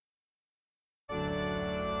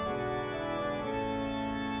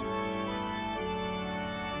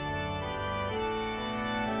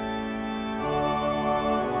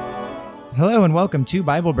Hello and welcome to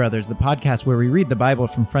Bible Brothers, the podcast where we read the Bible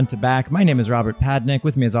from front to back. My name is Robert Padnick.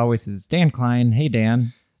 With me as always is Dan Klein. Hey,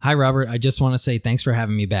 Dan. Hi, Robert. I just want to say thanks for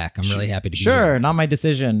having me back. I'm really happy to be here. Sure, not my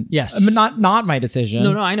decision. Yes. Not my decision.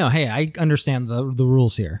 No, I know. Hey, I understand the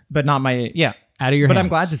rules here. But not my, yeah. Out of your But hands. I'm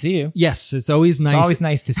glad to see you. Yes, it's always nice. It's always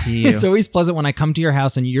nice to see you. It's always pleasant when I come to your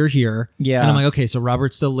house and you're here. Yeah. And I'm like, okay, so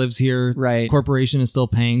Robert still lives here. Right. Corporation is still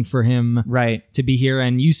paying for him Right. to be here.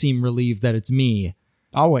 And you seem relieved that it's me.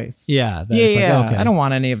 Always. Yeah. That Yeah, it's yeah. Like, okay. I don't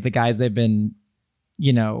want any of the guys they've been,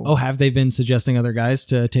 Oh, have they been suggesting other guys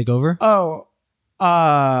to take over? I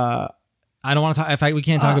don't want to talk. If we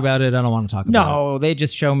can't talk about it, I don't want to talk about it. no, they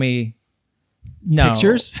just show me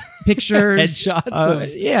Pictures? Pictures. Headshots of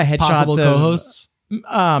headshots possible of- co-hosts?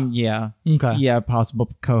 Yeah. Okay. Yeah, possible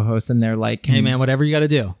co-hosts, and they're like, Hey, man, whatever you got to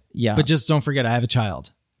do. Yeah. But just don't forget, I have a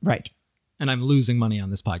child. Right. And I'm losing money on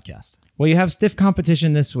this podcast. Well, you have stiff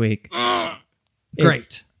competition this week.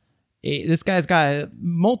 Great. This guy's got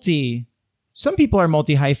some people are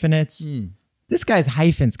multi-hyphenates. This guy's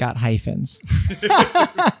hyphens got hyphens.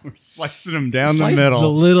 We're slicing them down Slice the middle. The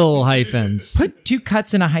little hyphens. Put two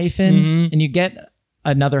cuts in a hyphen and you get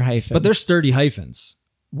another hyphen. But they're sturdy hyphens.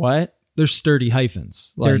 what? They're sturdy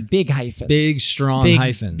hyphens. They're Like big hyphens. big, strong Big,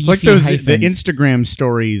 hyphens. It's like beefy those the hyphens. Instagram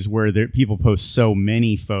stories where people post so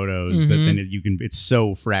many photos that then it's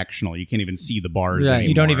so fractional you can't even see the bars Right. anymore.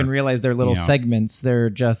 You don't even realize they're little Yeah. segments. They're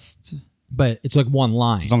just... But it's like one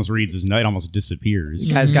line. It almost reads as it almost disappears.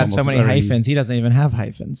 This guy's got so Almost- many hyphens. He doesn't even have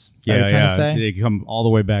hyphens. Is that what you're trying to say? They come all the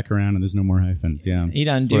way back around and there's no more hyphens. Yeah, He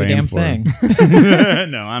doesn't That's do what a I am damn for.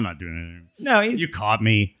 thing. No, I'm not doing anything. No, You caught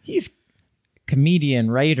me. he's comedian,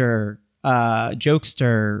 writer,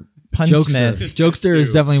 jokester, punsmith, Jokester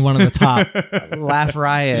is definitely one of the top. laugh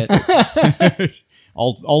riot.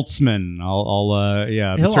 Altsman.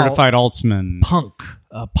 He'll certified Altsman.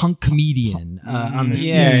 Punk comedian on the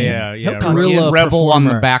scene. Yeah. He'll Guerrilla Rebel on the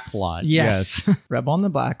performer. back lot. Yes. Rebel on the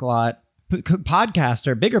Black Lot.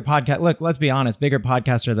 Podcaster, bigger podcast. Look, let's be honest, bigger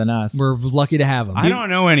podcaster than us. We're lucky to have him. I don't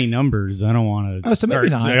know any numbers. I don't want to. Oh, so maybe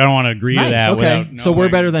not. I don't want to agree to Nice. that. Okay. without So we're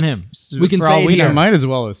knowing. better than him. We can For say all it we here. know. Might as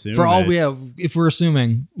well assume. For all it. if we're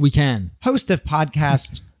assuming, we can. Host of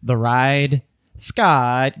podcast The Ride,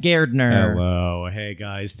 Scott Gardner. Hello. Hey,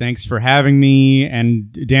 guys. Thanks for having me.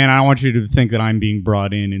 And Dan, I don't want you to think that I'm being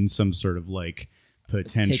brought in some sort of like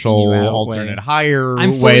potential Taking you out alternate way. hire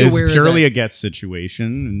I'm fully way. It's aware purely that- a guest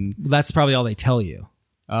situation. That's probably all they tell you.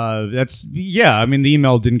 And I mean, the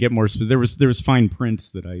email didn't get more. There was fine print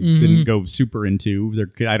that I didn't go super into.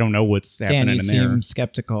 I don't know what's Dan, happening you in seem there.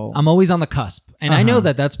 skeptical. I'm always on the cusp, and I know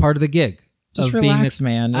that that's part of the gig. Just of relax, this,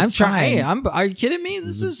 man. I'm It's trying. fine. Are you kidding me?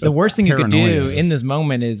 This is The worst thing you could do paranoia. in this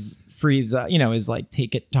moment is freeze, is like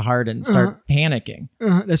take it to heart and start panicking.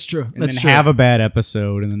 that's true. And That's then true. have a bad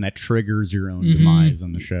episode, and then that triggers your own demise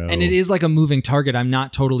on the show. And it is like a moving target. I'm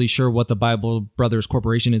not totally sure what the Bible Brothers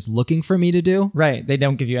Corporation is looking for me to do. Right. They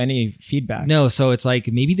don't give you any feedback. No, so it's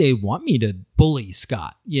like maybe they want me to bully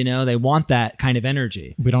Scott. They want that kind of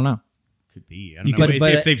energy. We don't know. Could be. I don't You know. could- if,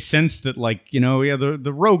 but- if they've sensed that,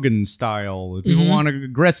 the Rogan style, people want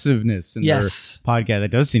aggressiveness in Yes. their podcast.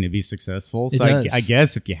 That does seem to be successful. It So does. I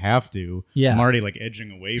guess if you have to, Yeah. I'm already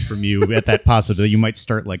edging away from you at that possibility. You might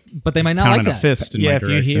start But they might not pounding like a that. fist in Yeah, my if you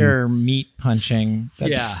direction. hear meat punching, that's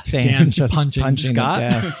Yeah, Dan, Dan just punching punching Scott.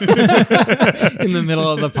 the guest. In the middle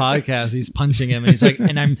of the podcast, he's punching him, and he's like,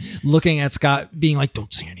 and I'm looking at Scott, being like,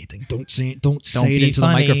 "Don't say anything. Don't say it be into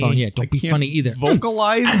funny. the microphone. Yeah, don't be Can't funny either."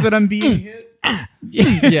 vocalize that I'm being hit.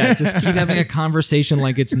 Yeah, just keep having a conversation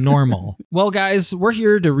like it's normal. Well, guys, we're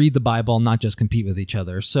here to read the Bible, not just compete with each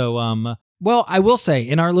other. So, well, I will say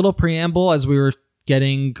in our little preamble, as we were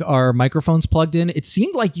getting our microphones plugged in, it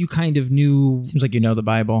seemed like you kind of knew. Seems like you know the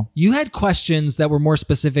Bible. You had questions that were more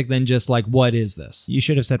specific than just like, "What is this?" You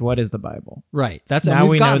should have said, "What is the Bible?" Right. That's Now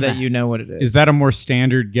we've we know gotten that you know what it is. Is that a more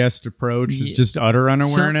standard guest approach? Is just utter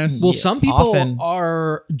unawareness? Well, some people often.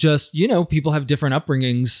 are just, people have different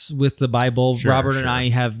upbringings with the Bible. Sure, Robert and sure. I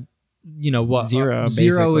have, Zero, zero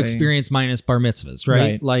basically. experience minus bar mitzvahs, right?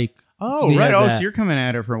 Right. Like, oh, we right. have Oh, that so you're coming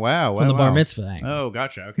at it from from the bar mitzvah thing. Oh,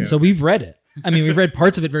 gotcha. Okay. So we've read it. I mean, we've read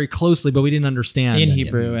parts of it very closely, but we didn't understand in any of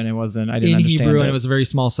Hebrew, it. and it wasn't. I didn't In understand Hebrew, it. and it was a very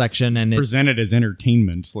small section, and it, presented as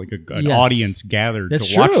entertainment, like an Yes. audience gathered that's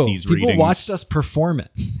to true. watch these People readings. watched us perform it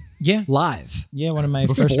yeah, live. yeah. One of my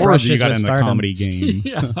first before brushes you got with in the stardom. comedy game.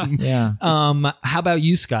 Yeah. How about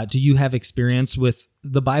you, Scott? Do you have experience with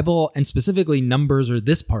the Bible and specifically Numbers or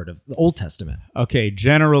this part of the Old Testament? Okay,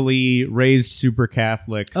 generally raised super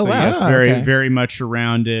Catholic. Oh, So wow. yes, Oh, very, okay. very much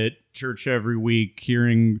around it. Church every week,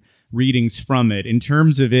 hearing readings from it. In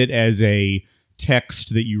terms of it as a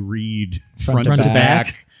text that you read front to to back.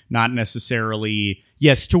 back, not necessarily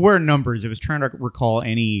Yes, to where numbers. I was trying to recall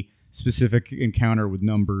any specific encounter with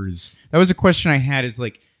numbers. That was a question I had.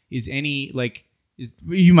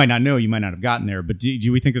 You might not know, you might not have gotten there, but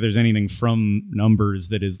do we think that there's anything from numbers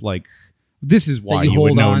that is like, this is why you would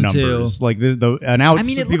hold know on numbers? to. Like this, I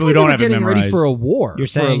mean, it people looked who don't like they were have it getting ready memorized. for a war. You're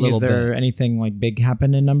for a saying, little is there bit. anything like big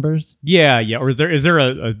happen in numbers? Yeah. Or is there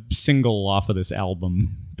a single off of this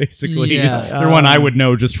album? Basically, Yeah. is there one I would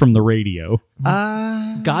know just from the radio?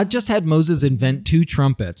 God just had Moses invent 2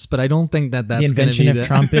 trumpets, but I don't think that's The going to be invention of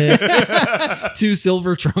trumpets. 2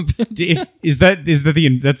 silver trumpets.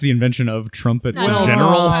 That's the invention of trumpets in Well,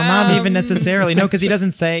 general? Not even necessarily. No, because he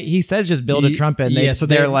doesn't say. He says just build a trumpet. And Yeah, so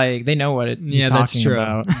they're they- like they know what he's Yeah, that's talking true.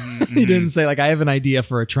 about. He didn't say like I have an idea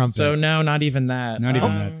for a trumpet. So no, not even that. Not even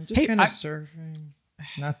that. Just Hey, kind of I- surfing.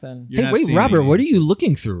 Nothing. You're hey, not wait, seeing Robert, anything. what are you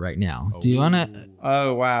looking through right now? Do you want to?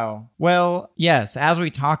 Oh wow. Well, yes. As we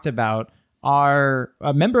talked about, a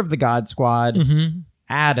member of the God Squad,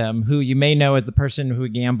 Adam, who you may know as the person who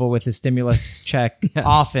would gamble with his stimulus check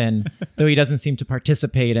often, though he doesn't seem to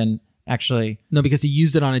participate in. Actually, No, because he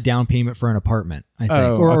used it on a down payment for an apartment, I think,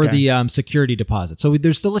 Oh, or okay. the security deposit. So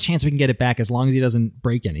there's still a chance we can get it back as long as he doesn't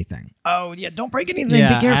break anything. oh yeah, don't break anything.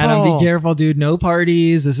 Yeah, be careful. Adam, be careful, dude. No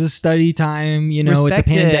parties. This is study time. You know, Respect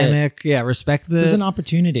it's a it. pandemic. Yeah, respect This is an the.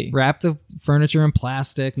 opportunity. Wrap the furniture in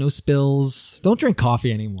plastic. No spills. Don't drink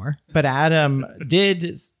coffee anymore. But Adam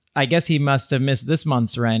did. I guess he must have missed this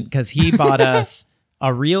month's rent because he bought us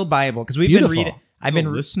a real Bible because we've Beautiful. been reading. I've As a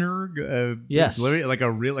been. listener. Yes. like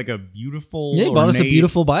a beautiful. Yeah, he bought us a ornate-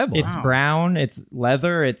 beautiful Bible. It's brown. It's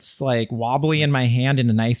leather. It's like wobbly in my hand in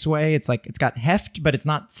a nice way. It's like it's got heft, but it's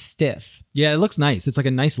not stiff. Yeah, it looks nice. It's like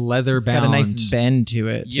a nice leather It's bound. got a nice bend to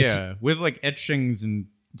it. Yeah, with like etchings and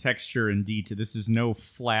texture and detail. This is no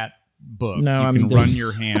flat book. No, you I can mean, run there's-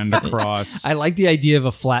 your hand across. I like the idea of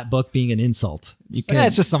a flat book being an insult. You Yeah, can-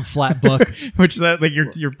 it's just some flat book. Which that like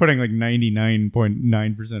you're putting like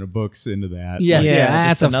 99.9% of books into that. Yes, yeah,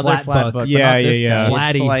 just that's a another flat book. but Yeah, not this yeah, guy. It's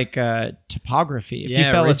Flatty. like topography. If Yeah,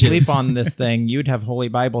 you fell ridges. asleep on this thing, you'd have Holy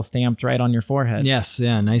Bible stamped right on your forehead. Yes,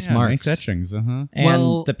 yeah, nice Yeah, marks. nice etchings. And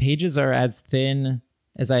Well- the pages are as thin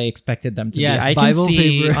as I expected them to Yes, be. I Bible can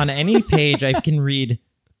see paper. on any page I can read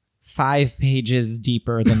 5 pages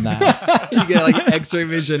deeper than that. You get like X-ray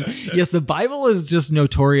vision. Yes, the Bible is just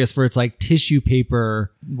notorious for its like tissue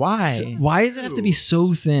paper. Why? Why does it have to be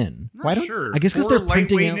so thin? Why don't- sure. I guess 'cause Or they're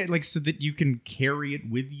printing lightweight out- it, like so that you can carry it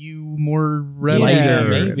with you more readily. Yeah,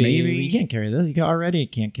 or maybe. You can't carry this. You already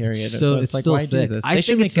can't carry it. So So it's it's like, still why thick. do this? I They think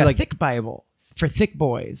should make it's a like- thick Bible for thick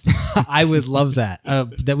boys. I would love that.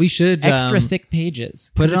 That we should Extra um, thick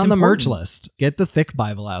pages. put it 'Cause it's on the merch important. list. Get the thick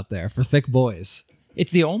Bible out there for thick boys.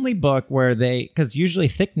 It's the only book where because usually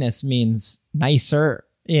thickness means nicer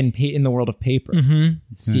in the world of paper.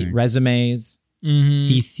 See resumes,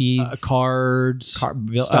 theses, Cards, stock,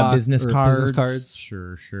 business or cards.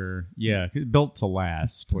 Sure. Yeah, built to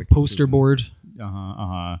last. Like poster board.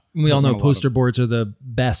 Uh-huh. We all know A lot of- poster boards are the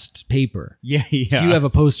best paper. Yeah. If you have a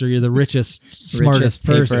poster, you're the richest, smartest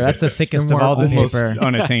paper. person. That's the thickest You're of all the almost paper.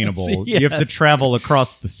 unattainable. Yes. You have to travel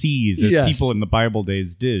across the seas as Yes. people in the Bible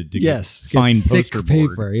days did to Yes, get fine thick poster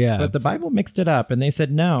board. paper. Yeah, But the Bible mixed it up, and they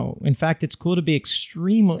said no. In fact, it's cool to be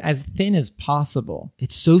extremely as thin as possible.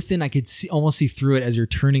 it's so thin I could almost see through it as you're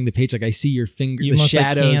turning the page. Like I see your finger, You the almost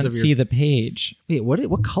shadows can't of your. see the page. Wait,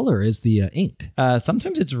 what color is the ink?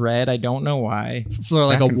 Sometimes it's red. I don't know why. For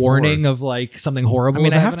like Back a and warning of like something horrible. I mean,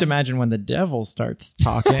 is I have to happening? imagine when the devil starts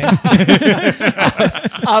talking.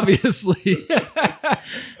 Obviously.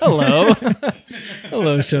 Hello.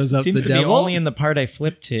 Hello shows up Seems the to devil. be only in the part I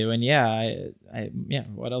flip to, and yeah,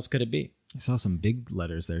 what else could it be? I saw some big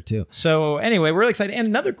letters there too. So anyway, we're really excited. And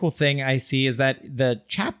another cool thing I see is that the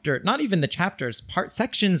chapter, not even the chapters,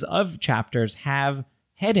 sections of chapters have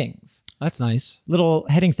headings, That's nice. little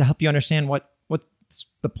headings to help you understand what's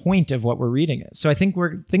the point of what we're reading is. So I think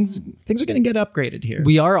things are going to get upgraded here.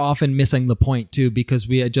 We are often missing the point too, because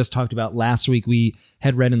we had just talked about last week. We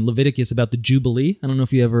had read in Leviticus about the Jubilee. I don't know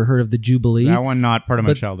if you ever heard of the Jubilee. That one not part of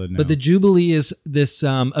my childhood. No. But the Jubilee is this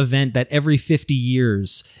event that every 50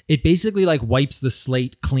 years, it basically like wipes the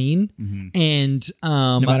slate clean. And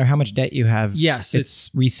no matter how much debt you have, yes,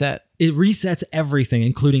 it's reset. it resets everything,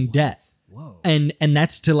 including debt. Whoa. And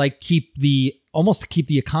that's to like keep the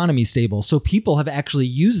economy stable. So people have actually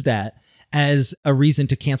used that as a reason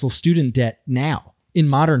to cancel student debt now in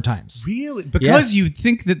modern times. Really? Because Yes. you'd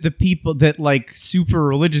think that the people that like super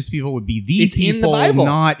religious people would be the It's people, in the Bible.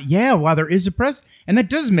 not wow. There is a press, and that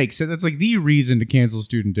does make sense. That's like the reason to cancel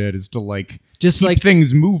student debt is to like Just keep like-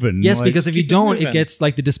 things moving. Yes, Like, because if you keep it don't, moving. it gets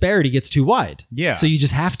like the disparity gets too wide. Yeah. So you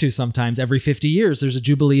just have to sometimes every 50 years, there's a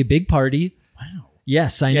Jubilee, a big party. Wow.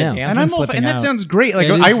 Yes, I Yeah, know. Dan's And been flipping and that out. sounds great. Like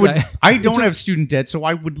It is, I don't have student debt, so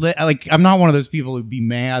I would I'm not one of those people who'd be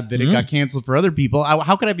mad that it got canceled for other people.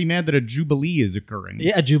 How could I be mad that a jubilee is occurring?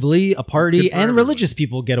 Yeah, a jubilee, a good party, for and everyone. religious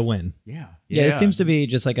people get a win. Yeah. Yeah, it seems to be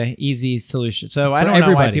just like an easy solution. So I For don't know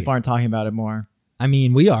why everybody. people aren't talking about it more. I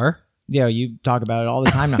mean, we are. Yeah, you talk about it all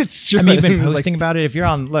the time now. It's true. I mean, you've I been think it's posting about it. If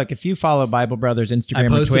you follow Bible Brothers Instagram or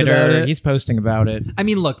posted about Twitter, it. he's posting about it. I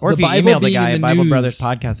mean, look, Or the if you Bible email the being guy in at the news,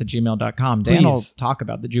 BibleBrothersPodcast@gmail.com, Dan will Please. talk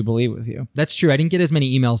about the Jubilee with you. That's true. I didn't get as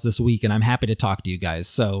many emails this week, and I'm happy to talk to you guys.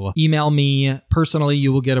 So email me personally.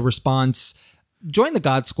 You will get a response. Join the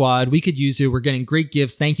God Squad. We could use you. We're getting great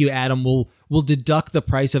gifts. Thank you, Adam. We'll deduct the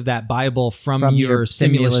price of that Bible from your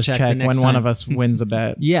stimulus check the next when time. one of us wins a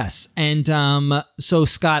bet. Yes. And so,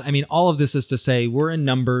 Scott, I mean, all of this is to say we're in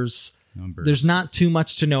numbers. There's not too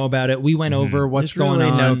much to know about it. We went over what's There's going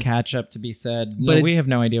really on. no catch up to be said. But We have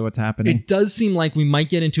no idea what's happening. It does seem like we might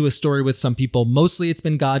get into a story with some people. Mostly it's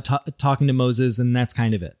been God talking to Moses, and that's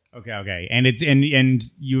kind of it. Okay. And it's and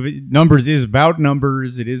you numbers is about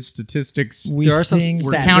numbers. It is statistics. There are some think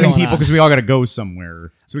We're stats counting going people on. because we all got to go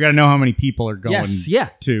somewhere. So we got to know how many people are going Yes, yeah.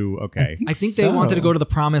 to. Okay. I think they so. wanted to go to the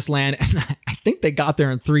promised land, and I think they got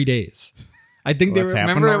there in 3 days. I think Well, they that's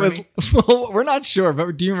remember it happened was. Well, we're not sure,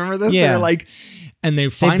 but do you remember this? They Yeah. were like, and they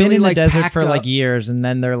They've finally been in the like desert packed for up. like years, and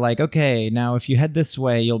then they're like, okay, now if you head this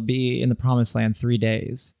way, you'll be in the promised land 3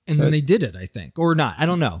 days. And So then they did it, I think, or not. I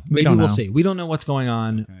don't know. Maybe don't we'll know. see. We don't know what's going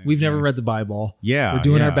on. We've never read the Bible. Yeah, we're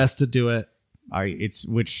doing our yeah. best to do it.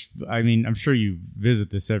 I'm sure you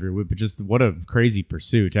visit this every week, but just what a crazy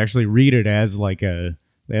pursuit to actually read it as like a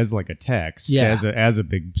text, Yeah. as a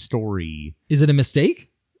big story. Is it a mistake?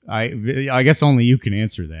 I guess only you can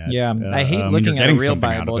answer that. yeah, I hate when looking you're at a getting real something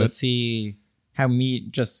out Bible of to it. see how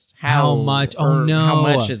How much- oh, or no. how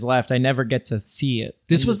much is left. I never get to see it.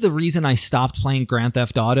 This was the reason I stopped playing Grand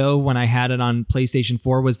Theft Auto when I had it on PlayStation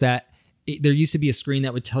 4 was that there used to be a screen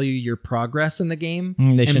that would tell you your progress in the game.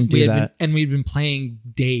 They shouldn't do that. And we'd been playing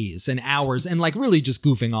days and hours and like really just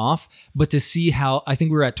goofing off. But to see how, I think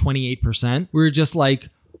we were at 28%, we were just like,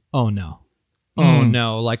 oh no. Oh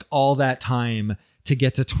no. Like all that time to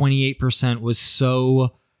get to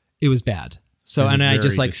 28% it was bad. So, That'd and be I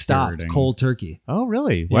just very like stopped dispiriting. cold turkey. Oh,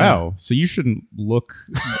 really? Wow. So you shouldn't look.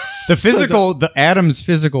 The Adam's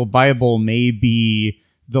physical Bible may be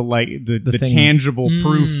the thing. tangible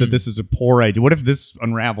proof that this is a poor idea. What if this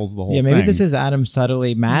unravels the whole Yeah, maybe thing? this is Adam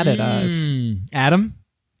subtly mad at us. Adam,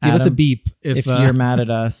 give us a Adam, beep If you're mad at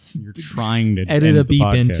us, You're trying to edit end a the beep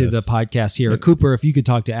podcast. into the podcast here. Cooper, if you could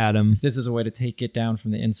talk to Adam, this is a way to take it down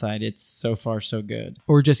from the inside. It's so far so good.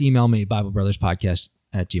 or just email me,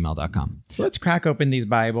 BibleBrothersPodcast@gmail.com. So let's crack open these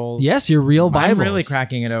Bibles. Yes, your real Bibles. I'm really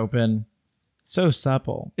cracking it open. So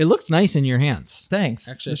supple. It looks nice in your hands. Thanks.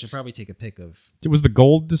 Actually, I should probably take a pic of. Was the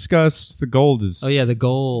gold discussed? The gold is Oh yeah, the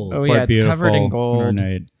gold. Oh, quite yeah, it's beautiful. covered in gold.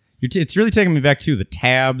 Ornate. It's really taking me back to the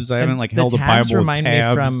tabs. I haven't The held a tabs Bible with remind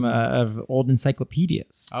tabs. me from of old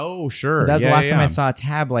encyclopedias. Oh, sure. That's the Yeah, last time yeah. I saw a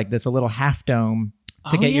tab like this, a little half dome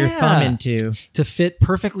to Oh, get your yeah. thumb into. To fit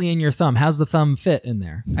perfectly in your thumb. How's the thumb fit in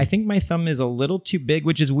there? I think my thumb is a little too big,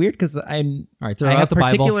 which is weird because All right, throw I out have the Bible.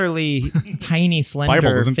 particularly tiny, Bible slender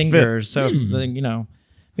doesn't fit. fingers. So,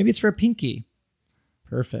 maybe it's for a pinky.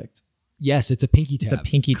 Perfect. Yes, it's a pinky tab. It's a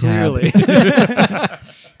pinky tab. Clearly.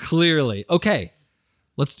 Clearly. Okay,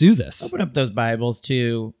 let's do this. Open up those Bibles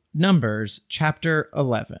to Numbers chapter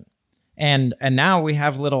 11. And now we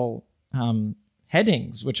have little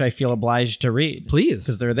headings, which I feel obliged to read. Please.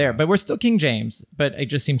 Because they're there. But we're still King James, but it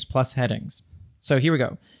just seems plus headings. So here we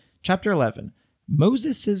go. Chapter 11.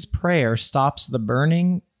 Moses' prayer stops the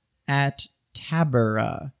burning at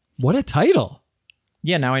Taberah. What a title.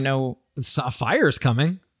 Yeah, now I know. Fire's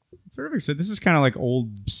coming. Sort of excited. This is kind of like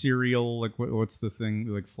old serial. Like what's the thing?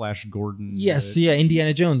 Like Flash Gordon. Yes, yeah,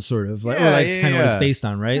 Indiana Jones sort of. Like, Yeah, or like yeah, kind of what it's yeah. based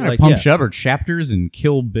on, right? Kind of Like pumps you up, or chapters and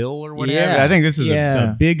Kill Bill or whatever. Yeah. I think this is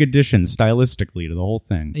Yeah. a big addition stylistically to the whole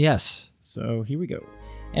thing. Yes. So here we go.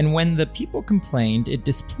 And when the people complained, it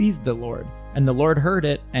displeased the Lord. And the Lord heard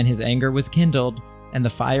it, and his anger was kindled. And the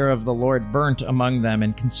fire of the Lord burnt among them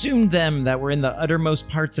and consumed them that were in the uttermost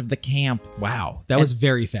parts of the camp. Wow. That was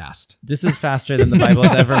very fast. This is faster than the Bible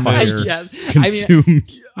has ever Fire. moved. Yeah. Consumed.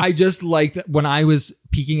 I just like that when I was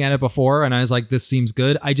peeking at it before and I was like, this seems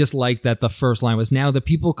good. I just like that the first line was now the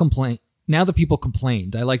people complain. Now the people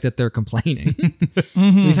complained. I like that they're complaining.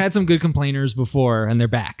 We've had some good complainers before and they're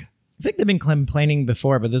back. I think they've been complaining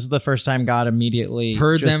before, but this is the first time God immediately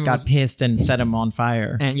Heard just them got pissed and set them on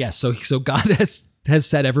fire. And yes, so God has has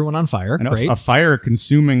set everyone on fire. I know Great. a fire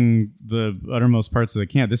consuming the uttermost parts of the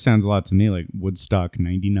camp. This sounds a lot to me like Woodstock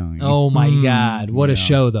 '99. Oh my God. What a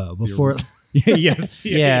show, though. Before, Yes.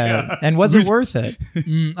 Yeah. And was it worth it?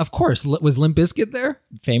 of course, was Limp Bizkit there?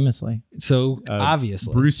 Famously. So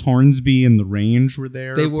obviously. Bruce Hornsby and the Range were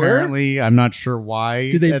there. They were? apparently. I'm not sure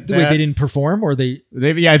why. Did they? at Wait, that. they didn't perform, or they?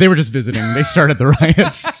 They were just visiting. They started the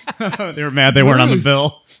riots. They were mad they weren't on the Bruce.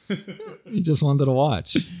 bill. You just wanted to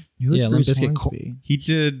watch. Who was Yeah, Limp Bruce Bizkit Hornsby? He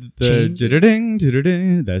did the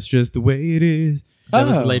ding. That's just the way it is. That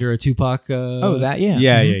was Oh. later a Tupac. Oh, that, yeah.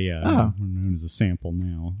 Yeah. Oh. We're known as a sample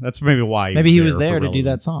now. That's maybe why. Maybe he was for there to do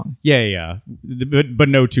that relevance. song. Yeah. But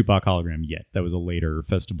no Tupac hologram yet. That was a later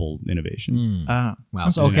festival innovation. Ah. Wow.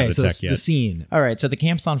 So, Didn't have okay, the so tech it's the yet. scene. All right, so the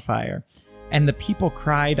camp's on fire. And the people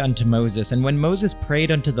cried unto Moses. And when Moses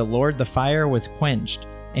prayed unto the Lord, the fire was quenched.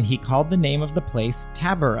 And he called the name of the place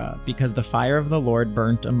Taberah, because the fire of the Lord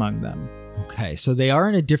burnt among them. Okay, so they are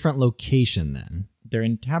in a different location then. They're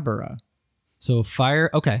in Taberah. So fire.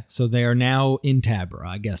 Okay, so they are now in Taberah.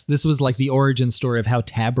 I guess this was like the origin story of how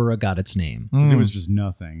Taberah got its name. 'Cause it was just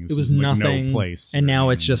nothing. It was like nothing, no place. and now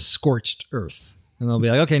or it's anything. just scorched earth. And they'll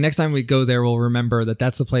be like, okay, next time we go there, we'll remember that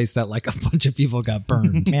that's the place that like a bunch of people got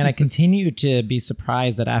burned. Man, I continue to be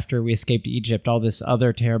surprised that after we escaped Egypt, all this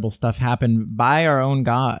other terrible stuff happened by our own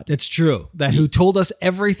God. It's true that who told us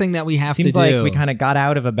everything that we have to Seems do. like we kind of got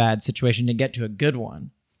out of a bad situation to get to a good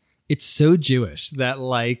one. It's so Jewish that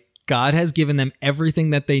like God has given them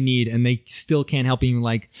everything that they need, and they still can't help being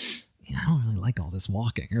like, "Yeah, I don't really like all this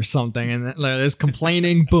walking or something. And then there's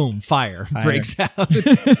complaining, boom, fire breaks out.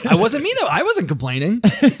 I wasn't me though. I wasn't complaining.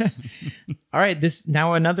 All right,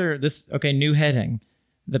 new heading.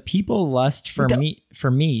 The people lust for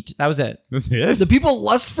meat. That was it. That's it. The people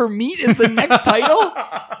lust for meat is the next title.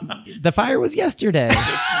 The fire was yesterday.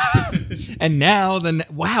 And now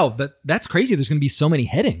that's crazy. There's going to be so many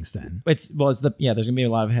headings then. There's gonna be a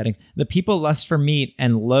lot of headings. The people lust for meat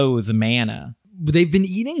and loathe manna. They've been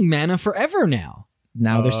eating manna forever now.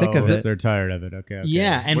 Now they're sick of it. They're tired of it. Okay.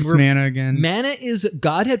 Yeah, and what's we're- manna again? Manna is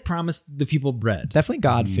God had promised the people bread. Definitely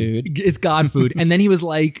God food. It's God food. And then he was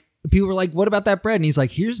like, people were like, what about that bread? And he's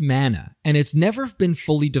like, here's manna. And it's never been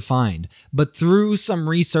fully defined. But through some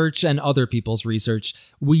research and other people's research,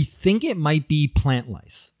 we think it might be plant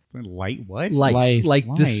lice. Light what? Lice.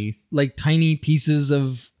 Like tiny pieces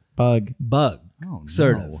of Bug. bug. Oh,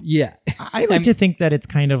 Sort no. of. Yeah. I like to think that it's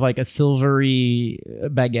kind of like a silvery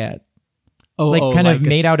baguette. Oh, Kind of like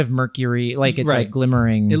made out of mercury. Like it's Right. like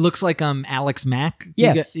glimmering. It looks like Alex Mack. Do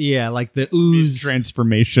Yes. you get- yeah, like the ooze.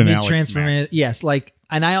 Transformation. Alex Mack. Yes, like,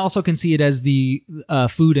 and I also can see it as the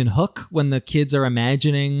food in Hook when the kids are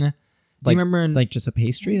imagining. Do you remember in like just a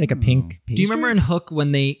pastry? Like a pink pastry? Do you remember in Hook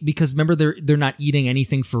when because remember they're not eating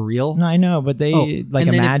anything for real? No, I know, but they like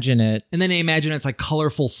and then imagine it. And then they imagine it's like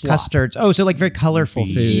colorful slop. Custards. Oh, so like very colorful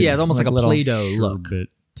food. Yeah, it's almost like a little Play-Doh look. Sherbet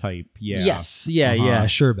type. Yeah. Yes. Yeah,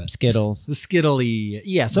 sherbet. Skittles. The Skittly.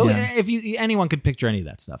 Yeah, so Yeah. if anyone could picture any of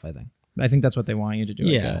that stuff, I think. I think that's what they want you to do.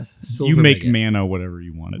 I guess. You make manna whatever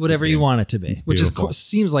you want it. whatever to be. you want it to be, which is beautiful.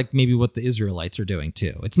 seems like maybe what the Israelites are doing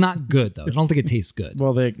too. It's not good though. I don't think it tastes good.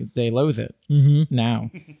 Well, they loathe it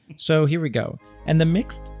now. So here we go. And the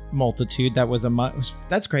mixed multitude that was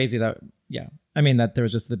that's crazy. That there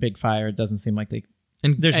was just the big fire. It doesn't seem like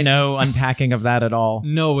there's no unpacking of that at all.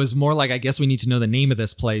 No, it was more like, I guess we need to know the name of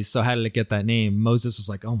this place. So how did it get that name? Moses was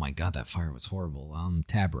like, oh my God, that fire was horrible.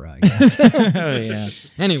 Taberah, I guess. Oh yeah,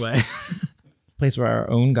 Anyway. place where our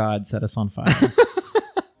own God set us on fire.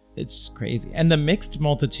 It's just crazy. And the mixed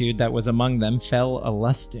multitude that was among them fell a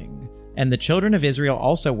lusting. And the children of Israel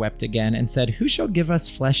also wept again and said, who shall give us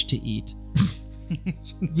flesh to eat?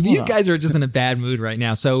 These guys are just in a bad mood right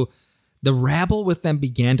now. So the rabble with them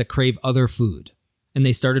began to crave other food. And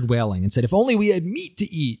they started wailing and said, if only we had meat to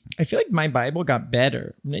eat. I feel like my Bible got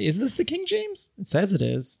better. Is this the King James? It says it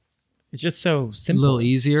is. It's just so A simple. little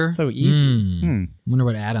easier. So easy. Wonder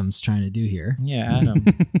what Adam's trying to do here. Yeah, Adam.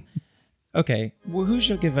 Okay, well, who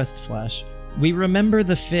shall give us flesh? We remember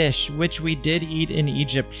the fish which we did eat in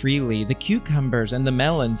Egypt freely, the cucumbers and the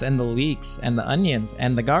melons and the leeks and the onions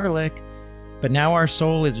and the garlic. But now our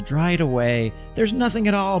soul is dried away. There's nothing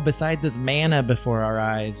at all beside this manna before our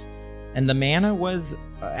eyes. And the manna was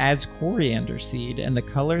as coriander seed, and the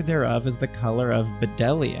color thereof is the color of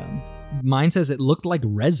bdellium. Mine says it looked like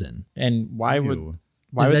resin. And why Ew.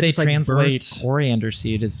 would Is they that just like translate burnt- coriander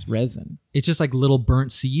seed as resin? It's just like little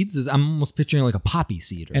burnt seeds. I'm almost picturing like a poppy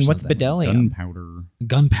seed or And what's something. bdellium? Gunpowder.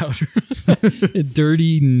 Gunpowder. A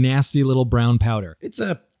dirty, nasty little brown powder. It's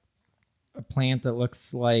a plant that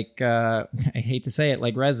looks like, I hate to say it,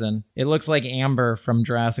 like resin. It looks like amber from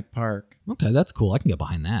Jurassic Park. Okay, that's cool. I can get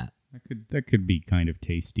behind that. That could be kind of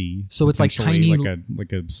tasty. So it's like Potentially tiny,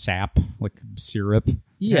 like a sap, like syrup.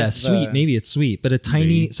 yeah, Has sweet. the- Maybe it's sweet, but a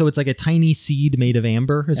tiny. So it's like a tiny seed made of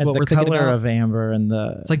amber. Is As what the we're thinking color about. of amber and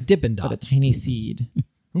the It's like Dippin' but a Dots. tiny seed.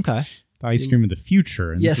 Okay. The ice cream of the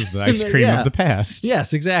future, and Yes. this is the ice cream Yeah. of the past.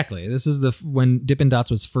 Yes, exactly. This is when Dippin'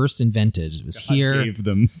 Dots was first invented. It was here. Gave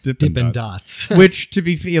them Dippin' Dippin' Dots. Dots. Which, to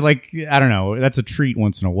be fair, like, I don't know, that's a treat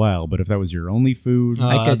once in a while, but if that was your only food, Oh,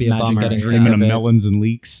 I that'd could be a imagine bummer. getting you're sick aiming of at it. melons and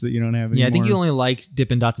leeks that you don't have anymore. Yeah, I think you only liked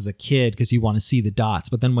Dippin' Dots as a kid because you want to see the dots.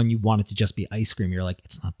 But then when you want it to just be ice cream, you're like,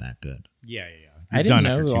 it's not that good. Yeah. I You've didn't done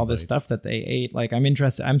it for know two all this bites. stuff that they ate. Like, I'm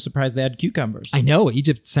interested. I'm surprised they had cucumbers. I know.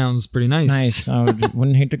 Egypt sounds pretty nice. Nice. I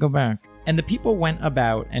wouldn't hate to go back. And the people went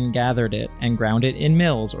about and gathered it and ground it in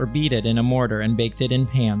mills or beat it in a mortar and baked it in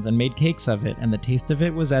pans and made cakes of it. And the taste of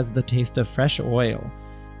it was as the taste of fresh oil.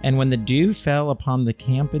 And when the dew fell upon the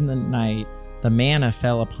camp in the night, the manna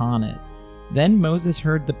fell upon it. Then Moses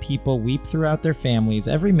heard the people weep throughout their families,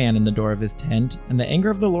 every man in the door of his tent. And the anger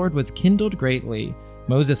of the Lord was kindled greatly.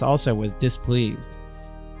 Moses also was displeased.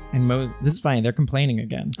 And this is funny. They're complaining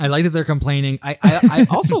again. I like that they're complaining. I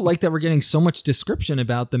also like that we're getting so much description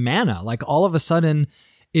about the manna. Like all of a sudden,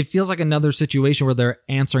 it feels like another situation where they're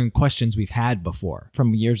answering questions we've had before.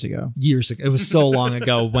 From years ago. Years ago. It was so long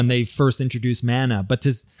ago when they first introduced manna. But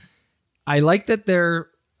I like that they're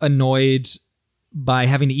annoyed by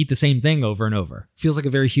having to eat the same thing over and over. Feels like a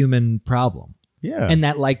very human problem. Yeah. And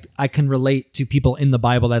that like I can relate to people in the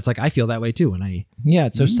Bible that's like, I feel that way too. When Yeah,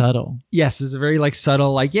 it's so subtle. yes, it's a very like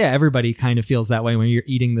subtle, like, yeah, everybody kind of feels that way when you're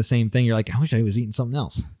eating the same thing. You're like, I wish I was eating something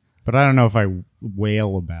else. But I don't know if I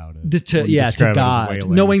wail about it. To Wouldn't describe it as God,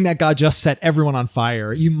 wailing. knowing that God just set everyone on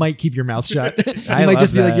fire, you might keep your mouth shut. You I might love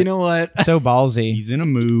just be like, that. you know what? So ballsy. He's in a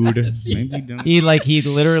mood. Maybe don't. He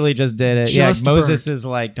literally just did it. Just Moses burnt. is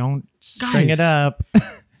like, don't string Guys. it up.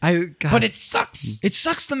 God, But it sucks. It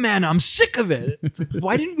sucks the manna. I'm sick of it. It's like,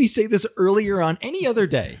 why didn't we say this earlier on any other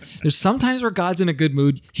day? There's sometimes where God's in a good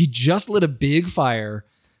mood. He just lit a big fire.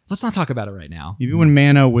 Let's not talk about it right now. Even when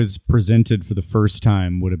manna was presented for the first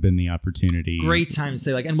time, would have been the opportunity. Great time to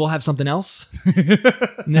say like, and we'll have something else.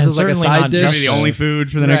 And this is like a certainly side not dish. just Maybe the only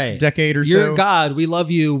food for the next Right. decade or You're so. God. We love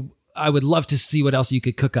you. I would love to see what else you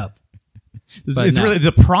could cook up. But It's no. really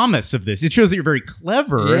the promise of this. It shows that you're very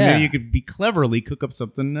clever. And Yeah. maybe you could be cleverly cook up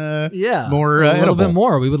something Yeah, more a little edible. bit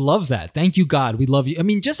more. We would love that. Thank you, God. We love you. I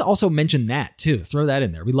mean, just also mention that too. Throw that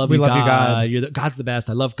in there. We love you, God. God's the best.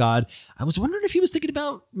 I love God. I was wondering if he was thinking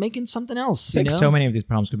about making something else. I think you know? so many of these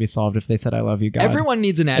problems could be solved if they said, I love you, God. Everyone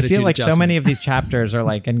needs an I attitude. feel like so adjustment. many of these chapters are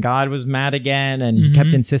like, and God was mad again, and he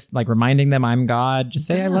kept reminding them, I'm God. Just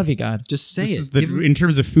say, I love you, God. Just say This it. is the, Give him- in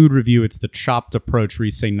terms of food review, it's the chopped approach where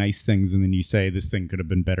you say nice things and then you say this thing could have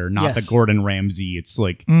been better. Not Yes. the Gordon Ramsay. It's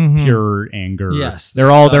like pure anger. Yes, they're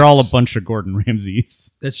this all a sucks. bunch of Gordon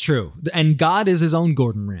Ramsays. That's true. And God is his own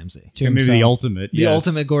Gordon Ramsay. To And maybe the himself. ultimate. The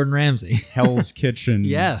ultimate Gordon Ramsay. Hell's Kitchen.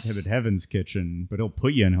 Yes. Heaven's Kitchen. But he'll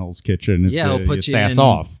put you in Hell's Kitchen if Yeah, he'll put you you sass in.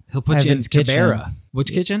 off. He'll put Heaven's you in Kitchen. Tabera.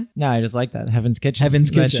 Which kitchen? No, I just like that. Heaven's Kitchen. Heaven's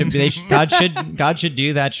That Kitchen. should be- God should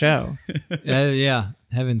do that show. Yeah,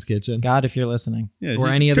 Heaven's Kitchen. God, if you're listening. Yeah, Or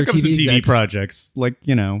you any other pick up some TV TV execs. projects. Like,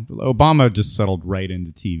 Obama just settled right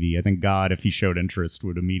into TV. I think God, if he showed interest,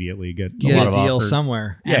 would immediately get Get a lot a of deal offers.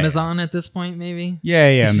 somewhere. Yeah. Amazon at this point, maybe.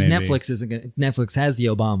 Yeah, 'Cause maybe. Netflix isn't gonna. Netflix has the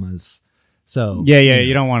Obamas, so Yeah,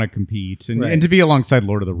 you don't want to compete, and, Right. and to be alongside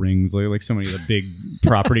Lord of the Rings, like so many of the big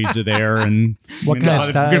properties are there, and What kind of it's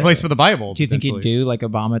a stuff- good place for the Bible. Do you think he'd potentially. do like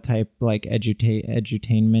Obama type, like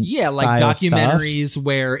edutainment? yeah, like style stuff? documentaries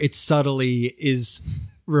where it subtly is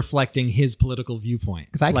reflecting his political viewpoint.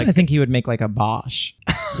 Because I kind of think he would make like a Bosch.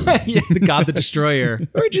 Yeah, the God the Destroyer.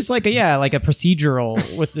 Or just like a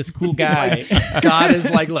procedural with this cool guy. God is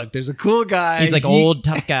like, look, there's a cool guy. He's like He- old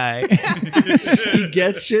tough guy. He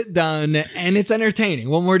gets shit done, and it's entertaining.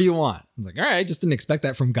 What more do you want? I'm like, all right, I just didn't expect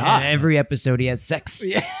that from God. And every episode he has sex.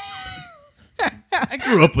 Yeah. I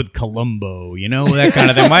grew up with Columbo, that kind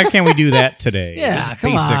of thing. Why can't we do that today? Yeah, Just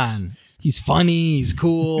come basics. on. He's funny. He's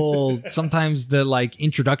cool. Sometimes the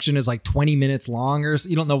introduction is 20 minutes long, or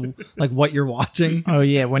you don't know what you're watching. Oh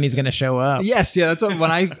yeah, when he's gonna show up. Yes, yeah. That's what,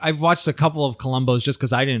 when I've watched a couple of Columbos just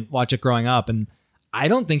because I didn't watch it growing up, and I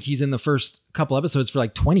don't think he's in the first couple episodes for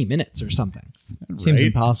 20 minutes or something. Seems Right?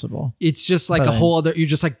 impossible. It's just But a whole other. You're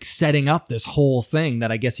just setting up this whole thing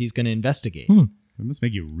that I guess he's going to investigate. It must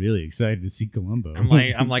make you really excited to see Columbo. I'm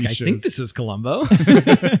like, I See think shows. this is Columbo.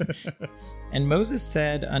 And Moses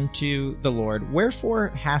said unto the Lord, Wherefore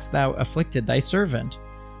hast thou afflicted thy servant?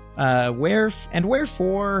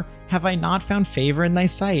 Wherefore have I not found favor in thy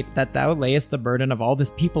sight, that thou layest the burden of all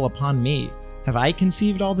this people upon me? Have I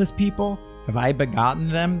conceived all this people? Have I begotten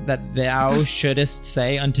them, that thou shouldest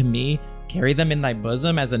say unto me, carry them in thy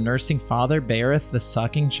bosom, as a nursing father beareth the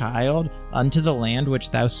sucking child, unto the land which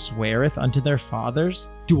thou sweareth unto their fathers?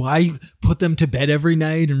 Do I put them to bed every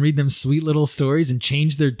night and read them sweet little stories and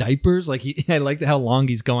change their diapers? Like I like how long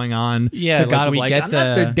he's going on to God of like, I'm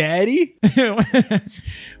not their daddy.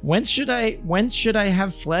 Whence should I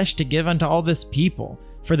have flesh to give unto all this people?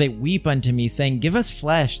 For they weep unto me, saying, give us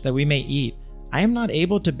flesh that we may eat. I am not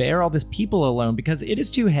able to bear all this people alone, because it is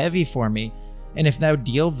too heavy for me. And if thou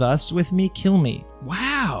deal thus with me, kill me.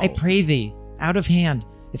 Wow. I pray thee, out of hand,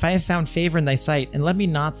 if I have found favor in thy sight, and let me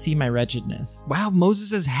not see my wretchedness. Wow,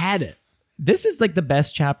 Moses has had it. This is like the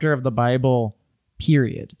best chapter of the Bible,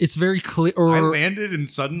 period. It's very clear. I landed and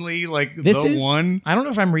suddenly like This the is one. I don't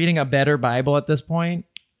know if I'm reading a better Bible at this point.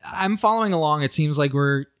 I'm following along. It seems like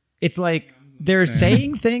It's like they're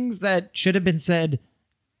saying things that should have been said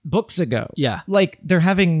books ago. Yeah. Like they're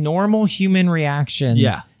having normal human reactions.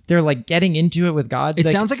 Yeah. They're like getting into it with God. It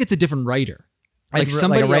sounds like it's a different writer. Like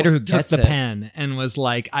somebody a writer else who took gets the it. pen and was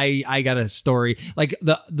like, I got a story. Like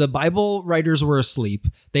the Bible writers were asleep.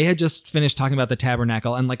 They had just finished talking about the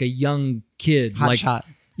tabernacle, and like a young kid,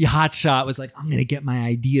 Hotshot was like, I'm going to get my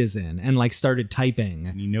ideas in, and like started typing.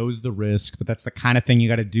 And he knows the risk, but that's the kind of thing you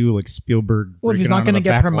got to do, like Spielberg. Well, if he's not going to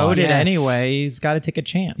get promoted Yes. anyway, he's got to take a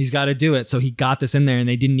chance. He's got to do it. So he got this in there and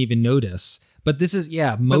they didn't even notice. But this is,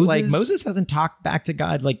 Moses hasn't talked back to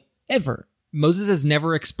God like ever. Moses has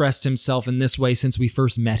never expressed himself in this way since we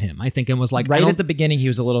first met him, I think, and was like, right at the beginning, he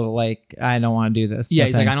was a little like, I don't want to do this. Yeah, No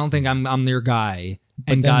he's like, I thanks. don't think I'm their guy.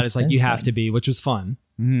 And then God is like, you since have then- to be, which was fun.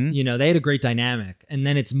 Mm-hmm. You know, they had a great dynamic. And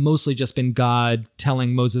then it's mostly just been God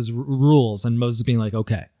telling Moses rules and Moses being like,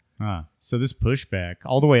 okay. So this pushback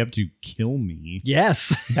all the way up to kill me. Yes.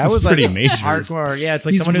 That is was pretty like major. hardcore. Yeah, it's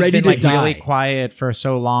like He's someone who's ready been to like really die. quiet for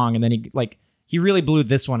so long, and then he really blew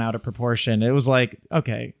this one out of proportion. It was like,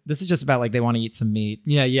 okay, this is just about like they want to eat some meat.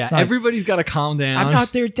 Yeah. like, Everybody's got to calm down. I'm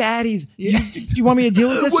not their daddies. Yeah. You want me to deal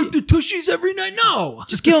with this? Wipe the tushies every night? No.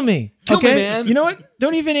 Just kill me. Kill me, okay? man. You know what?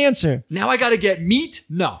 Don't even answer. Now I got to get meat?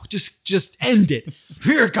 No. Just end it.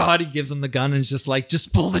 Here, God. He gives him the gun and is just like,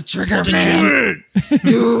 just pull the trigger, man.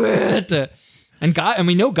 Do it. And God, and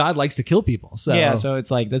we know God likes to kill people. So Yeah, so it's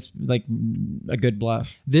like that's like a good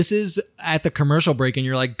bluff. this is at the commercial break, and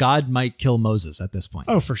you're like, God might kill Moses at this point.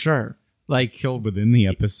 Oh, for sure. Like, Killed within the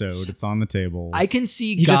episode. It's on the table. I can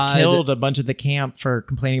see He God. just killed a bunch of the camp for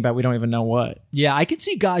complaining about we don't even know what. Yeah, I can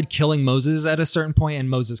see God killing Moses at a certain point, and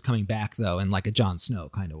Moses coming back though, in like a Jon Snow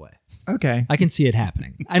kind of way. Okay. I can see it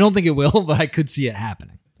happening. I don't think it will, but I could see it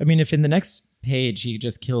happening. I mean, if in the next page he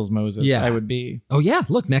just kills Moses, Yeah. I would be. Oh yeah,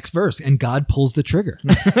 look, next verse, and God pulls the trigger.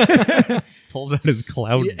 Pulls out his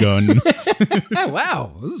cloud gun. Oh,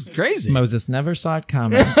 wow, this is crazy. Moses never saw it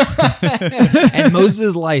coming. And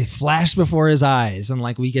Moses' life flashed before his eyes, and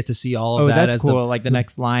like we get to see all of Oh, that. that's as cool. Like the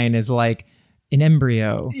next line is like an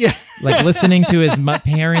embryo. Yeah. Like listening to his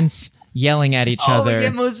parents yelling at each Oh, other. we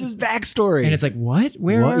get Moses' backstory. And it's like, what?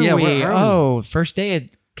 Where What? are Yeah, we? where are we? Oh, first day at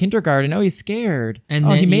kindergarten. Oh, he's scared. And oh,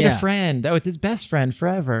 then- he made yeah. a friend. Oh, it's his best friend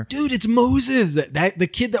forever. dude, it's Moses. That the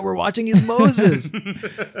kid that we're watching is Moses.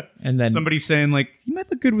 And then Somebody's saying like, you might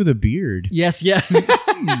look good with a beard. Yes, yeah.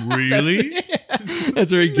 Really?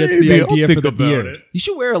 That's where he gets Maybe the I'll idea think for the about beard. it. You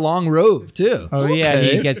should wear a long robe too. oh yeah,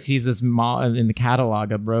 Okay. he's this in the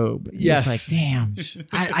catalog of robe. And Yes. It's like, damn.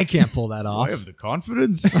 I can't pull that I off. have the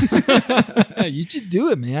confidence. You should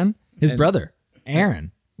do it, man. His brother,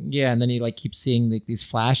 Aaron. Yeah, and then he like keeps seeing like these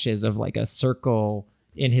flashes of like a circle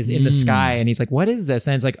in the sky, and he's like, "What is this?"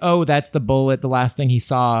 And it's like, "Oh, that's the bullet. The last thing he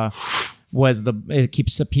saw was it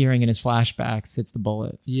keeps appearing in his flashbacks. It's the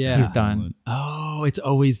bullets. Yeah. he's done. Oh, it's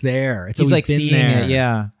always there. It's He's always like been seeing there. it.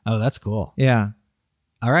 Yeah, Oh, that's cool. yeah.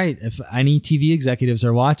 All right. If any TV executives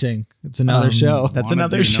are watching, it's another show. That's Wanna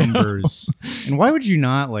another do show. numbers. And why would you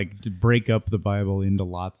not like to break up the Bible into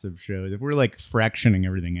lots of shows? If we're like fractioning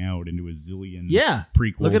everything out into a zillion Yeah.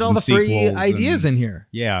 prequels, Look at all and the free sequels ideas and- in here.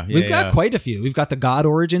 Yeah, We've got quite a few. We've got the God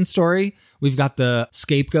origin story. We've got the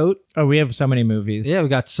scapegoat. Oh, we have so many movies. Yeah, we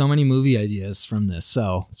got so many movie ideas from this.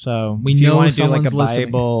 So So We if you know want to do like a someone's listening.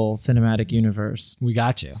 Bible cinematic universe, we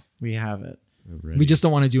got you. we have it. We just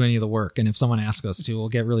don't want to do any of the work. And if someone asks us to, we'll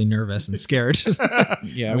get really nervous and scared.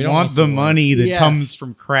 Yeah, I we don't want the money that Yes. comes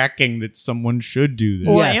from cracking that someone should do this.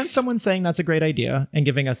 Well, Yes. and someone saying that's a great idea and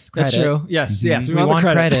giving us credit. That's true. Yes, yes. We We, want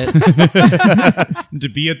the credit. To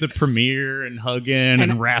be at the premiere and hugging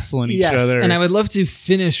and wrestling each Yes. other. And I would love to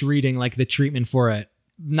finish reading like the treatment for it.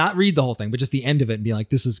 Not read the whole thing, but just the end of it and be like,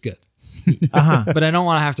 this is good. But I don't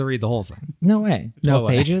want to have to read the whole thing. No way. No 12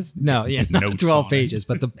 way. pages? No, yeah, not Notes 12 on it. pages,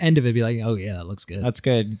 but the end of it be like, oh yeah, that looks good. That's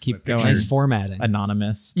good. Keep going. Nice formatting.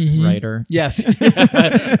 Anonymous Mhm. writer. Yes.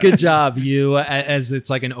 Good job. You, as it's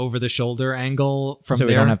like an over the shoulder angle from So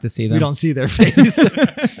we there. don't have to see them. We don't see their face.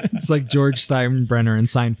 It's like George Steinbrenner and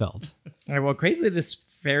Seinfeld. All right, well, crazily, this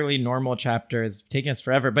fairly normal chapter is taking us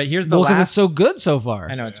forever, but here's the Well, because last. it's so good so far.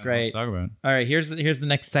 I know, it's Let's great. talk about it. All right, here's the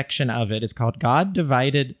next section of it. It's called God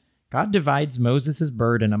divides Moses'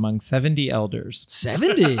 burden among 70 elders.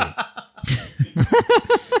 70.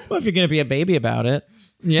 Well, if you're going to be a baby about it.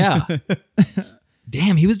 Yeah.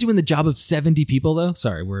 Damn, he was doing the job of 70 people though.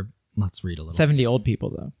 Sorry, let's read a little. 70 old people,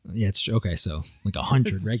 though. Yeah, it's okay. So like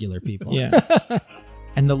 100 regular people. Yeah.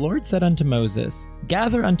 And the Lord said unto Moses,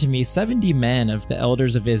 Gather unto me 70 men of the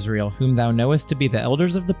elders of Israel, whom thou knowest to be the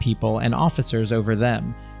elders of the people and officers over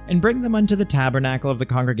them, and bring them unto the tabernacle of the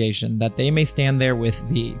congregation, that they may stand there with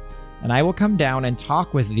thee. And I will come down and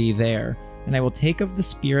talk with thee there, and I will take of the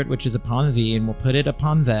Spirit which is upon thee, and will put it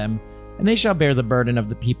upon them, and they shall bear the burden of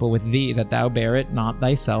the people with thee, that thou bear it not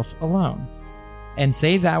thyself alone. And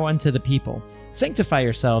say thou unto the people, Sanctify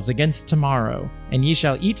yourselves against tomorrow, and ye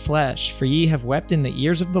shall eat flesh, for ye have wept in the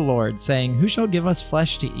ears of the Lord, saying, Who shall give us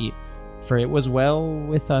flesh to eat? For it was well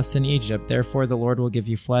with us in Egypt, therefore the Lord will give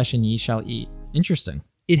you flesh, and ye shall eat. Interesting.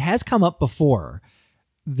 It has come up before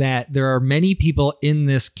that there are many people in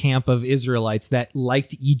this camp of Israelites that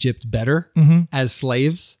liked Egypt better as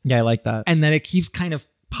slaves, Yeah, I like that. and that it keeps kind of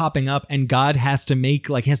popping up, and God has to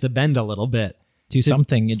has to bend a little bit. To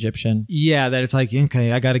something Egyptian. Yeah, that it's like,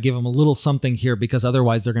 okay, I got to give them a little something here because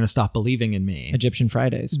otherwise they're going to stop believing in me. Egyptian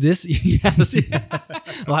Fridays. This, yes,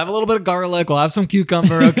 we'll have a little bit of garlic. We'll have some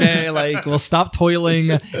cucumber. Okay, like we'll stop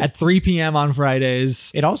toiling at 3 p.m. on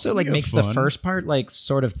Fridays. It also like Yeah, makes fun. the first part like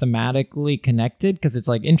sort of thematically connected because it's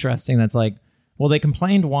like interesting. That's like, well, they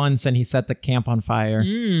complained once and he set the camp on fire.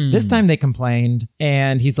 This time they complained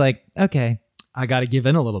and he's like, okay, I got to give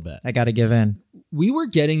in a little bit. I got to give in. We were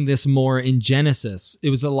getting this more in Genesis. It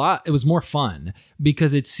was more fun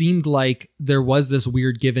because it seemed like there was this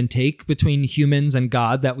weird give and take between humans and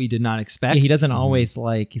God that we did not expect. Yeah, he doesn't always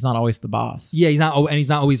he's not always the boss. Yeah, he's not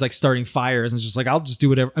always like starting fires and it's just like, I'll just do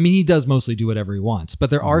whatever. I mean, he does mostly do whatever he wants, but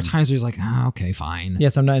there are times where he's like, okay, fine. Yeah,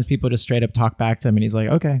 sometimes people just straight up talk back to him and he's like,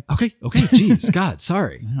 okay. Okay, geez, God,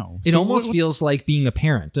 sorry. No. It So almost what- feels like being a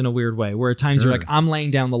parent in a weird way, where at times you're Sure. like, I'm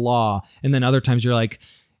laying down the law, and then other times you're like,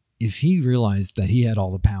 if he realized that he had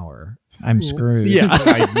all the power, I'm screwed. Yeah.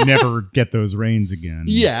 I never get those reins again.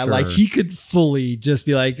 yeah, Sure. like he could fully just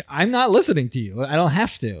be like, I'm not listening to you. I don't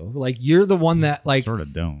have to. Like you're the one that like sort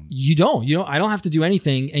of don't. you don't. I don't have to do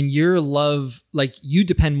anything, and your love, like you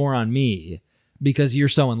depend more on me because you're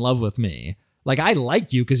so in love with me. Like I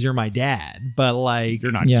like you because you're my dad, but like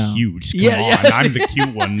You're not Yeah. cute. Come Yeah, on. yes. I'm the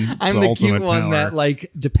cute one. I'm the cute ultimate one power. that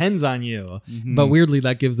like depends on you. But weirdly,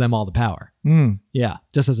 that gives them all the power. Mm. Yeah,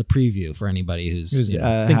 just as a preview for anybody who's Who's, thinking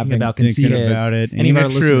having- about Thinking conceiving. about it. Any of our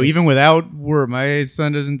Even true. listeners. Even without word, my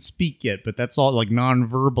son doesn't speak yet, but that's all like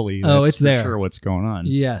non-verbally. Oh, That's it's for there. Sure, what's going on?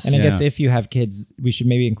 Yes. And I Yeah. guess if you have kids, we should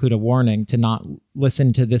maybe include a warning to not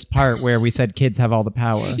listen to this part where we said kids have all the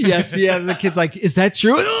power. Yes, yeah. The kid's like, "Is that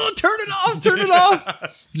true?" Oh, turn it off! Turn it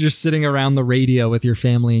off! You're sitting around the radio with your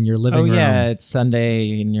family in your living Oh room. yeah, it's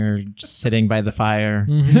Sunday and you're just sitting by the fire.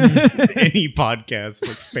 Any podcast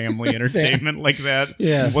like family entertainment like that.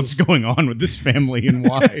 Yeah. What's going on with this family and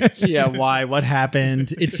why? Yeah, why? What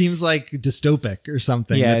happened? It seems like dystopic or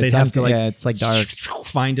something. Yeah, that they'd it's have to like, it's like dark.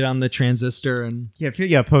 find it on the transistor and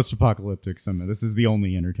Post-apocalyptic summit. This is the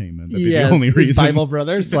only entertainment. That'd be yes, the only it's reason. Bible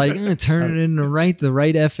Brothers like turn it into the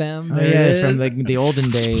right FM. Oh, There yeah, it from is. the olden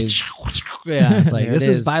days. Yeah, it's like There this it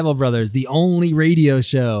is is. Bible Brothers, the only radio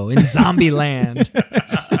show in zombie land.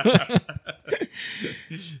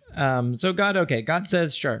 So God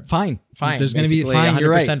says, sure, Fine. fine. There's going to be basically, fine. You're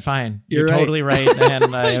right. 100% fine. You're right. totally right.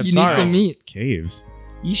 And I'm You sorry. need some meat. Caves.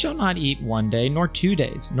 Ye shall not eat 1 day, nor 2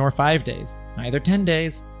 days, nor 5 days, neither 10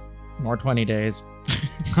 days, nor 20 days,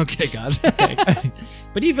 Okay, God.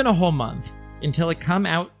 but even a whole month, until it come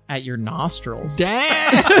out at your nostrils.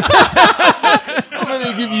 Damn. I'm going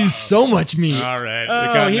to give you so much meat. All right. Oh,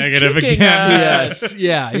 we got he's negative kicking again. Yes.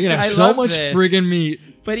 Yeah. You're going to I have so love much this. friggin' meat.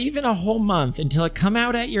 But even a whole month, until it come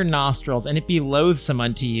out at your nostrils, and it be loathsome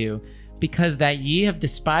unto you, because that ye have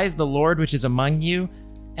despised the Lord which is among you,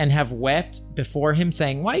 and have wept before him,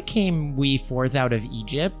 saying, Why came we forth out of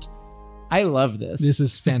Egypt? I love this. This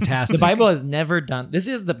is fantastic. The Bible has never done. This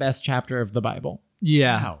is the best chapter of the Bible.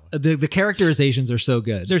 Yeah. Wow. The characterizations are so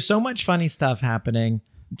good. There's so much funny stuff happening.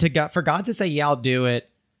 For God to say, "Yeah, I'll do it."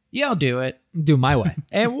 Yeah, I'll do it. Do my way.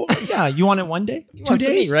 And yeah, you want it 1 day, 2 Want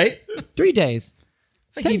some days, meat, right? 3 days,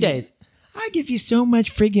 I 10 give you- days. I give you so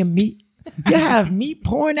much friggin' meat. You have meat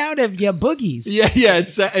pouring out of your boogies. Yeah.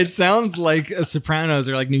 It sounds like a Sopranos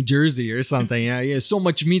or like New Jersey or something. Yeah. So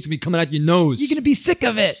much meat's gonna be coming out your nose. You're going to be sick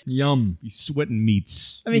of it. Yum. You sweating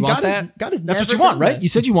meats. I mean, You want God is, that? God is That's never what you want, done right? this. You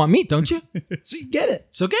said you want meat, don't you? So you get it.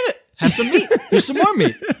 So get it. Have some meat. Here's some more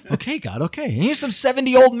meat. Okay, God. Okay. And here's some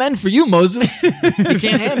 70 old men for you, Moses. You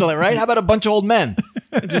can't handle it, right? How about a bunch of old men?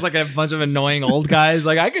 Just like a bunch of annoying old guys.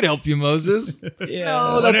 Like, I could help you, Moses. Yeah.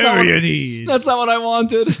 No, that's Whatever not, you what, need. that's not what I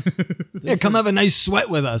wanted. Yeah, come have a nice sweat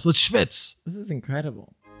with us. Let's schwitz. This is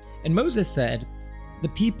incredible. And Moses said, the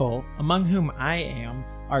people among whom I am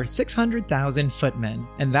are 600,000 footmen,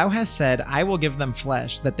 and thou hast said, I will give them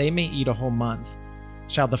flesh, that they may eat a whole month.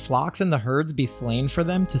 Shall the flocks and the herds be slain for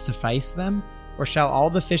them to suffice them? Or shall all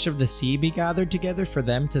the fish of the sea be gathered together for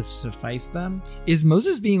them to suffice them? Is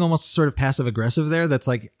Moses being almost sort of passive aggressive there? That's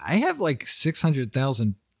like, I have like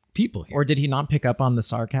 600,000 people here. Or did he not pick up on the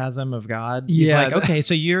sarcasm of God? He's Yeah, like, okay,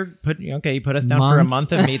 so you put us down for a Months?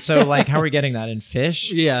 month of meat. So like, how are we getting that in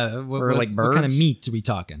fish? Yeah. Or like what kind of birds? meat are we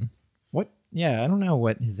talking? What? Yeah, I don't know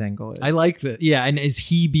what his angle is. I like that. Yeah. And is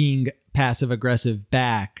he being passive aggressive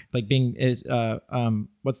back? like being is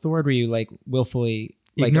what's the word where you like willfully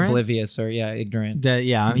like Ignorant? oblivious or ignorant. That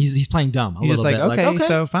yeah, he's playing dumb a He's just little like, bit. okay,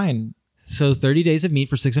 so fine. So 30 days of meat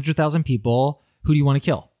for 600,000 people. Who do you want to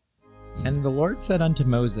kill? And the Lord said unto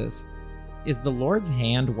Moses, is the Lord's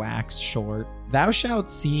hand waxed short? Thou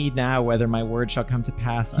shalt see now whether my word shall come to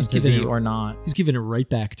pass He's unto giving thee it- or not. He's giving it right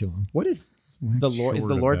back to him. What is the Lord? Is the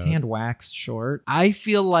short Lord's about? hand waxed short? I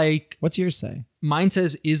feel like What's yours say? mine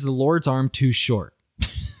says, "Is the Lord's arm too short?"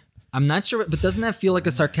 I'm not sure, but doesn't that feel like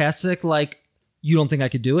a sarcastic, like you don't think I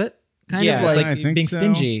could do it? Kind yeah, of it's like, I think being so.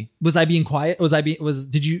 stingy. was I being quiet? Was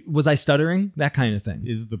I stuttering? That kind of thing.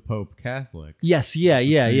 Is the Pope Catholic? Yes, yeah.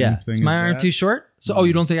 same thing Is my as arm that? too short? So,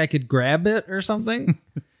 you don't think I could grab it or something?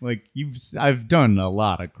 Like I've done a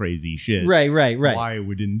lot of crazy shit. right. Why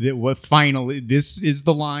wouldn't it? What finally? This is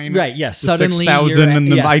the line. Right, yes. The Suddenly 6,000 you're at-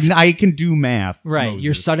 and the, yes. I can do math. Right. Moses.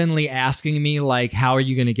 You're suddenly asking me, like, how are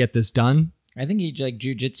you going to get this done? I think he like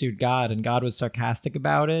jujitsu'd God, and God was sarcastic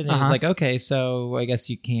about it. And he was Uh-huh. like, okay, so I guess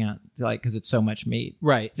you can't, like, because it's so much meat.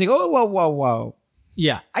 Right. He's like, oh, whoa.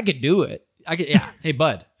 Yeah. I could do it. I could, yeah. Hey,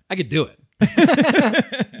 bud, I could do it.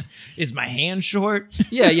 Is my hand short?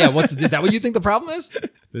 Yeah. Is that what you think the problem is?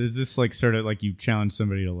 But is this like sort of like you challenge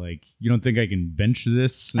somebody to like, you don't think I can bench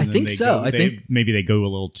this? And I then think they so. go- I they- think- maybe they go a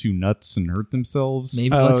little too nuts and hurt themselves.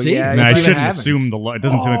 Maybe. Oh, Let's see. yeah, I mean, Let's I see what shouldn't happens. assume the Lord. It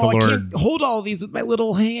doesn't seem like the I Lord. can't hold all these with my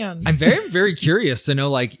little hand. I'm very, very curious to know,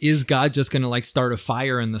 like, is God just going to like start a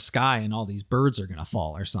fire in the sky and all these birds are going to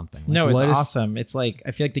fall or something? Like, No, it's what is- awesome. It's like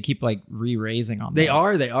I feel like they keep like re-raising on. They that.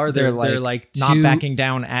 are. They're like not too- backing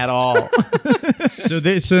down at all.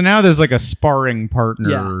 So now there's like a sparring partner,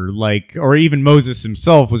 Yeah. like, or even Moses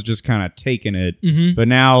himself was just kind of taking it, Mhm. but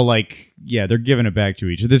now like, yeah, they're giving it back to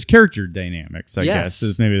each other. There's character dynamics, I Yes. guess,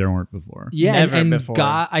 as maybe there weren't before. Yeah, Never and before.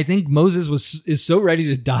 God, I think Moses is so ready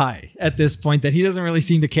to die at this point that he doesn't really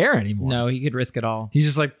seem to care anymore. No, he could risk it all. He's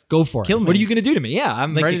just like, go for Kill it. me. What are you going to do to me? Yeah,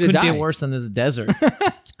 I'm Like ready it to couldn't die. be worse than this desert.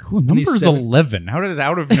 It's cool. these Numbers seven- 11. How does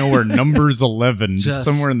out of nowhere numbers 11 just Just-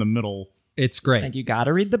 somewhere in the middle? It's great. Like you got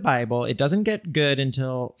to read the Bible. It doesn't get good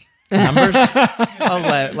until Numbers.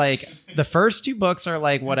 Like the first two books are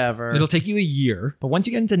like whatever. It'll take you a year. But once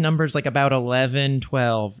you get into numbers like about 11,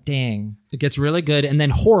 12, dang, It gets really good and then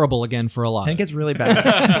horrible again for a lot. then it gets really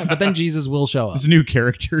bad. But then Jesus will show up. This new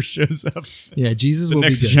character shows up. Yeah, Jesus The will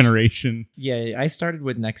next be good. generation. Yeah, I started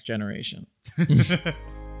with next generation.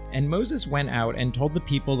 And Moses went out and told the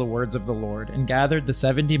people the words of the Lord, and gathered the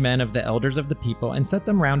 70 men of the elders of the people, and set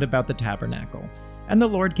them round about the tabernacle. And the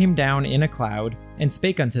Lord came down in a cloud, and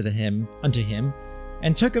spake unto him,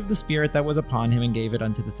 and took of the Spirit that was upon him, and gave it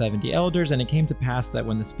unto the 70 elders. And it came to pass that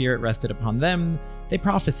when the Spirit rested upon them, they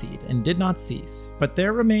prophesied, and did not cease. But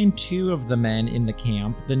there remained 2 of the men in the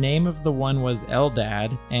camp. The name of the one was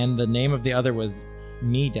Eldad, and the name of the other was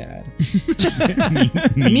Medad.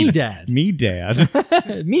 Me dad. Me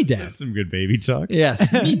dad. Me dad. That's some good baby talk.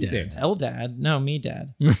 Yes, me dad. Eldad, no,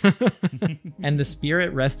 Medad. And the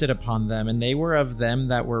Spirit rested upon them, and they were of them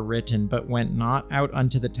that were written, but went not out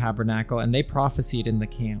unto the tabernacle, and they prophesied in the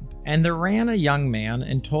camp. And there ran a young man,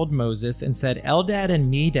 and told Moses, and said, Eldad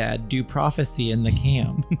and Medad do prophecy in the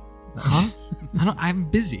camp. Huh? I'm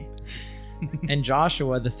busy. And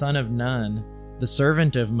Joshua the son of Nun, the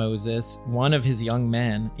servant of Moses, one of his young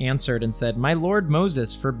men, answered and said, My lord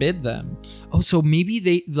Moses, forbid them. Oh, so maybe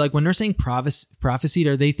they, like, when they're saying prophecy,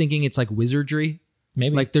 are they thinking it's like wizardry?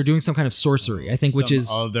 Maybe. Like they're doing some kind of sorcery, I think, which Some is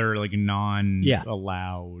other like non Yeah.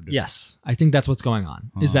 allowed. yes. I think that's what's going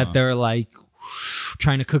on. Is that they're like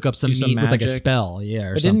trying to cook up some Do some meat with like a magic. spell, yeah,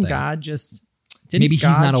 or But something. didn't God just? Didn't Maybe he's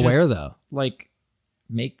God not aware, just, though. Like,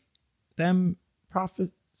 make them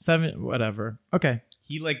prophets. 7 whatever. Okay.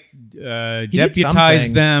 He like did deputized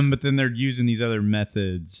something. them, but then they're using these other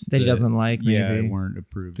methods That he doesn't like, Yeah, maybe. weren't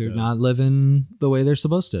approved. They're of. not living the way they're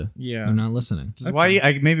supposed to. Yeah. They're not listening. Which is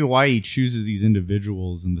why maybe why he chooses these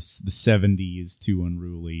individuals and the 70 is too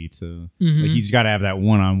unruly to Mhm. like he's got to have that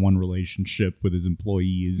one-on-one relationship with his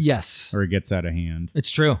employees. Yes. or it gets out of hand.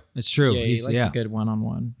 It's true. It's true. Yeah, he He's, likes yeah. a good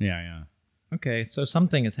one-on-one. Yeah. Okay, so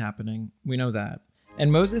something is happening. We know that. And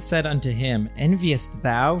Moses said unto him, Enviest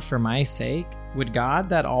thou for my sake? Would God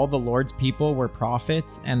that all the Lord's people were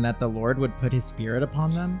prophets, and that the Lord would put his spirit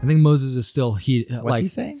upon them? I think Moses is still What's he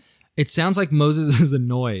saying? It sounds like Moses is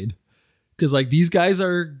annoyed because like these guys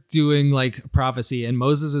are doing like prophecy and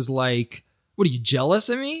Moses is like, what are you jealous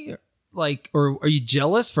of me? Like, or are you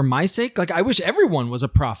jealous for my sake? Like, I wish everyone was a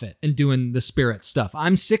prophet and doing the spirit stuff.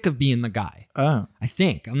 I'm sick of being the guy. Oh. I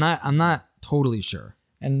think I'm not totally sure.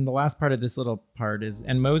 And the last part of this little part is,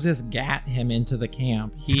 and Moses gat him into the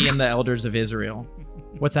camp, he and the elders of Israel.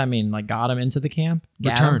 What's that mean? Like got him into the camp?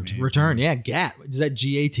 Gat him? Return. Yeah. Gat. Is that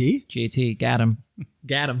GAT? GT, gat him.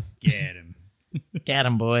 Gat him. Get him. Gat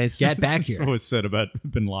him, boys. Gat back That's what here. was said about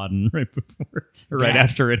Bin Laden right before, or right Gat.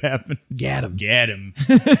 after it happened. Gat him. Get him.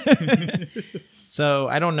 So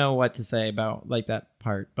I don't know what to say about like that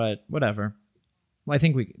part, but whatever. Well, I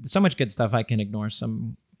think so much good stuff I can ignore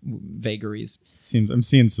some vagaries. I'm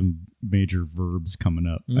seeing some major verbs coming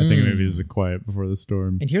up. I think maybe this is a quiet before the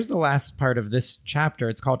storm. And here's the last part of this chapter.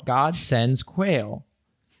 It's called God Sends Quail.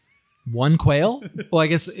 One quail? Well, I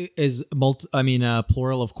guess is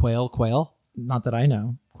plural of quail. Not that I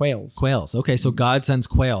know. Quails. Quails. Okay, so God sends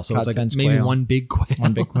quail. So God it's like sends maybe quail. one big quail.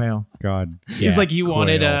 One big quail. God. He's like, you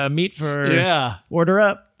wanted quail. meat for Yeah. order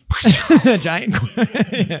up. Giant quail.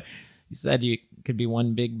 Yeah. You said you could be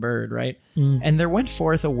one big bird, right? And there went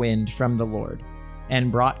forth a wind from the Lord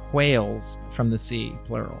and brought quails from the sea,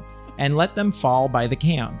 plural, and let them fall by the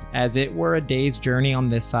camp, as it were a day's journey on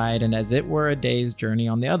this side, and as it were a day's journey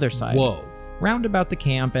on the other side. Whoa. Round about the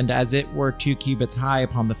camp, and as it were 2 cubits high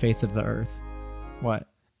upon the face of the earth. What?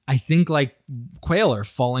 I think like quail are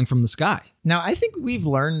falling from the sky. Now, I think we've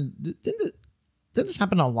learned... Didn't this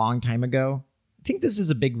happen a long time ago? I think this is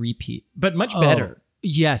a big repeat, but much better.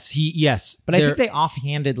 Yes, yes. But I think they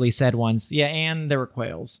offhandedly said once, yeah, and there were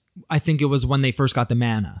quails. I think it was when they first got the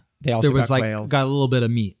manna. They also there was got like quails. got a little bit of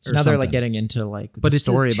meat. So or now they're like something. getting into like but the it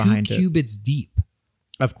story says 2 behind it. cubits deep.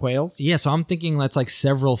 Of quails? Yeah, so I'm thinking that's like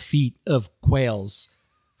several feet of quails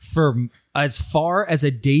for as far as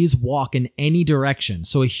a day's walk in any direction.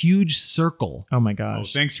 So a huge circle. Oh my Oh,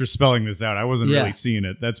 gosh. thanks for spelling this out. I wasn't Yeah. really seeing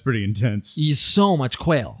it. That's pretty intense. So much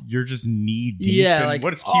quail. You're just knee deep. Yeah, in- like,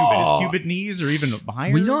 what is cubit? oh. Is cubit knees or even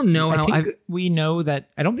higher? We don't know how. I think we know that.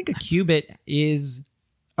 I don't think a cubit is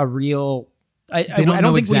a real. I don't don't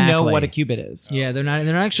know think we know exactly. what a cubit is. Yeah, they're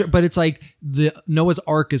not sure, but it's like the Noah's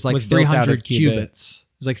Ark is like Was built out 300 of cubits. cubits.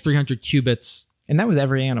 It's like 300 cubits. And that was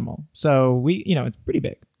every animal. So it's pretty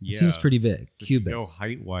big. It seems pretty big. So Cubit. Go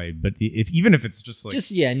height wide, but even if it's just like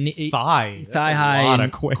thigh, that's thigh a high lot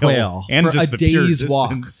and of quail, and for just a the pure day's walk.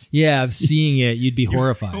 distance. Yeah, of seeing it, you'd be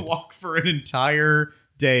horrified. Walk for an entire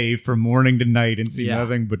day from morning to night and see Yeah.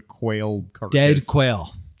 nothing but quail carcass. Dead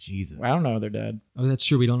quail. Jesus. Well, I don't know. They're dead. Oh, that's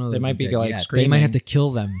true. We don't know. They that might they're be, dead like, yet. They screaming. might have to kill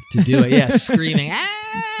them to do it. Yeah, screaming.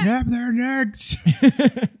 Ah! Snap their necks.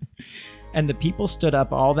 And the people stood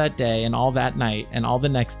up all that day and all that night and all the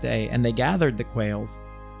next day, and they gathered the quails.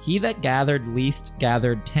 He that gathered least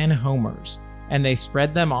gathered 10 homers, and they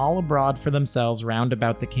spread them all abroad for themselves round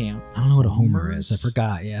about the camp. I don't know what a homer Homers? is. I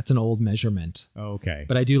forgot. Yeah, it's an old measurement. Okay.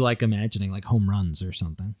 But I do like imagining like home runs or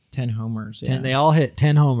something. 10 homers. Yeah. They all hit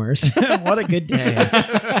 10 homers. What a good day.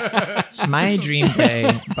 My Dream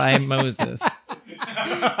Day by Moses.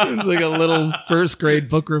 It's like a little first grade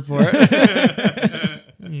book report.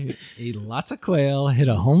 Ate lots of quail, hit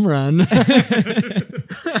a home run.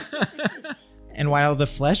 And while the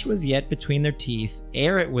flesh was yet between their teeth,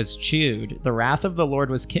 ere it was chewed, the wrath of the Lord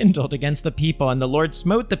was kindled against the people, and the Lord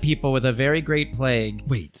smote the people with a very great plague.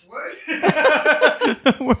 Wait.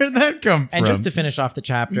 Where'd that come from? And just to finish off the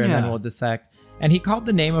chapter, and then Yeah. we'll dissect. And he called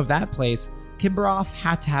the name of that place Kibroth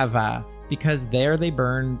Hattava, because there they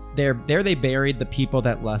buried the people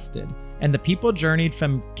that lusted. And the people journeyed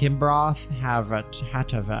from Kibroth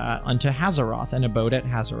Hattava unto Hazeroth, and abode at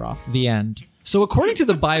Hazeroth. The end. So according to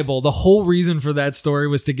the Bible, the whole reason for that story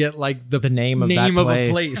was to get like the name of that a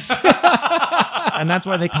place. place. And that's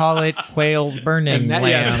why they call it Quail's Burning And that-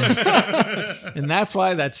 Lamb. yes. And that's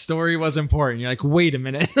why that story was important. You're like, wait a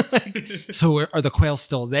minute. So are the quails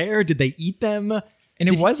still there? Did they eat them?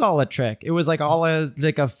 And it was all a trick. It was like all a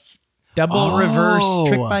double reverse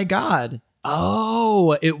trick by God.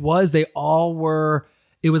 Oh, it was. They all were.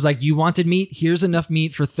 It was like, you wanted meat. Here's enough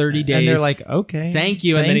meat for 30 days. And they're like, okay. Thank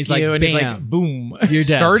you. And then he's like, and bam. he's like, boom. You're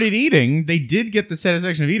dead. Started eating. They did get the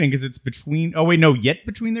satisfaction of eating because it's between. Oh wait, no, yet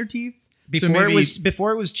between their teeth.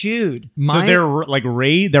 Before it was chewed. So they're like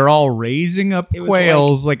they're all raising up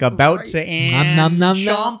quails, like about to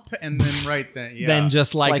chomp, and then right then, then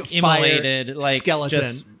just like immolated, like skeleton,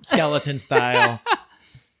 just skeleton style.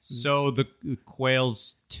 So the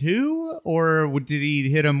quails too, or did he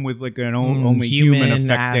hit them with like an only human affecting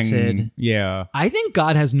acid? Yeah, I think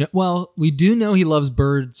God has no. Well, we do know he loves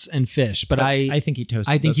birds and fish, but I think he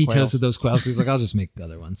toasted. Toasted those quails. He's like, I'll just make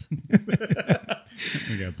other ones.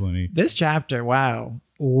 we got plenty. This chapter, wow.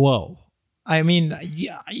 Whoa. I mean,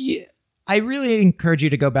 I really encourage you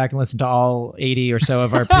to go back and listen to all 80 or so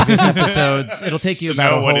of our previous episodes. It'll take you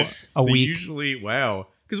about a week. Usually, wow.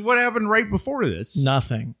 Because what happened right before this?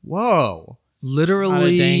 Nothing. Whoa.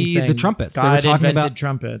 Literally the trumpets. God they were talking invented about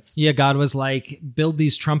trumpets. Yeah, God was like, build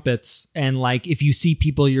these trumpets, and like if you see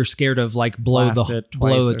people you're scared of, like blow the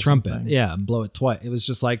trumpet. Something. Yeah, blow it twice. It was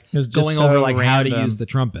just like just going so over like how to random. use the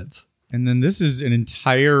trumpets. And then this is an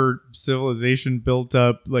entire civilization built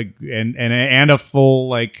up, like, and a full,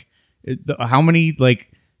 like, how many,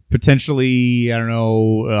 like, potentially, I don't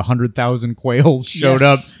know, 100,000 quails showed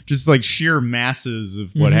up, just like sheer masses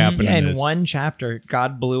of what happened. Yeah, in in this. one chapter,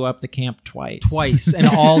 God blew up the camp twice. And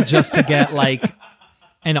all just to get like,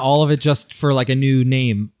 and all of it just for like a new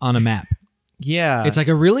name on a map. Yeah. It's like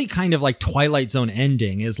a really kind of like Twilight Zone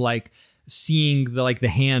ending is like seeing the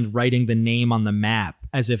hand writing the name on the map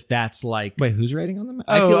as if that's like. Wait, who's writing on the map?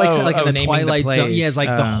 I feel like in the naming Twilight the Zone. place. Yeah, it's like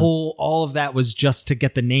all of that was just to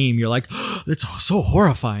get the name. You're like, oh, that's so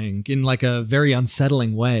horrifying in like a very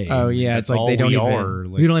unsettling way. Oh yeah, That's it's like all they don't we even. are.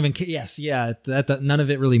 Like, We don't even. Yes, yeah. That none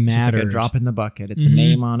of it really It's matters. like a drop in the bucket. It's a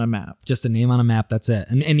name on a map. Just a name on a map. That's it.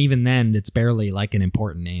 And even then, it's barely like an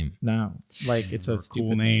important name. No, like it's a a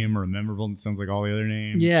cool name or memorable. It sounds like all the other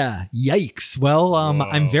names. Yeah. Yikes. Well,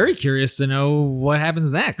 I'm very curious to know what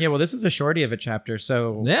happens next. Yeah, well, this is a shorty of a chapter, so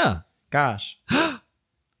Yeah. gosh,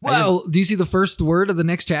 Well, do you see the first word of the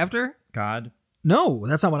next chapter? God, No,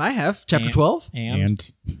 that's not what I have. Chapter And- 12?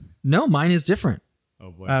 and No, mine is different. Oh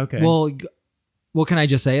boy. okay, Well, can I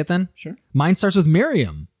just say it then? sure. Mine starts with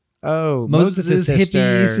Miriam. Oh, Moses' Moses' hippie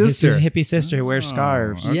sister, sister. his hippie sister who wears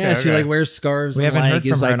scarves. Okay, Yeah, she okay. like wears scarves. We and haven't like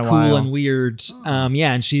heard is from her like in a cool while. and weird.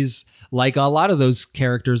 Yeah, and she's like a lot of those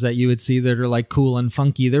characters that you would see that are like cool and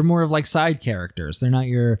funky. They're more of like side characters. They're not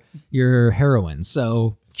your heroines.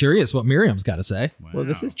 So curious what Miriam's got to say. Well,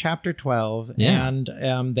 this is chapter 12, Yeah. and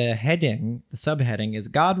the subheading is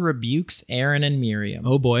God rebukes Aaron and Miriam.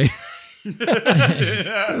 Oh boy.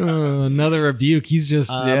 Another rebuke. He's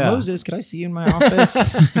just Moses, could I see you in my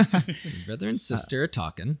office? brother and sister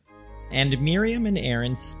talking. And Miriam and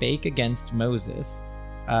Aaron spake against Moses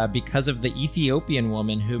because of the Ethiopian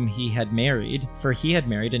woman whom he had married, for he had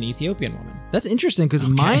married an Ethiopian woman. That's interesting because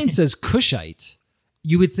mine says Cushite.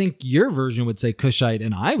 You would think your version would say Cushite,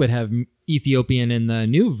 and I would have Ethiopian in the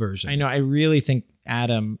new version. I know, I really think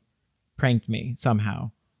Adam pranked me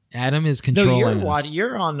somehow. Adam is No, controlling us.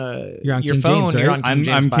 you're on You're on your King phone. James, right? You're on King I'm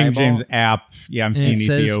James King Bible. James app. Yeah, I'm seeing it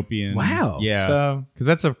says- Ethiopian. wow. Yeah. So Because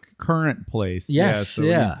that's a current place. Yes, So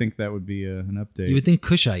yeah. you'd think that would be an update. You would think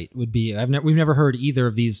Cushite would be. We've never heard either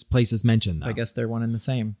of these places mentioned, though. I guess they're one and the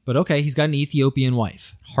same. But okay, he's got an Ethiopian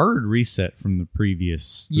wife. Hard reset from the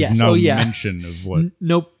previous. There's Yes, no oh, yeah. mention of what.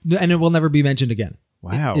 Nope, and it will never be mentioned again.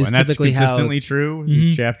 Wow. Is And that's typically how- consistently true.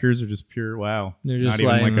 These chapters are just pure wow. They're just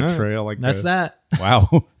Not even like, like a "All right, trail. Like That's that.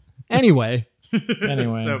 Wow. Anyway,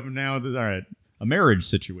 Anyway, So now, all right. A marriage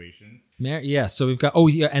situation. yeah. So we've got. Oh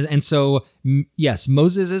yeah, and so yes,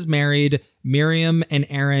 Moses is married. Miriam and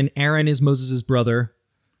Aaron. Aaron is Moses' brother.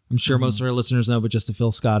 I'm sure most of our listeners know, but just to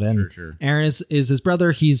fill Scott in, Sure. Aaron is his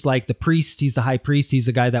brother. He's like the priest. He's the high priest. He's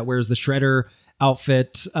the guy that wears the shredder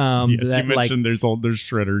outfit. Yes, that, you like, mentioned there's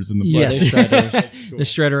shredders in the Yes. place. the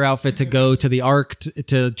shredder outfit to go to the ark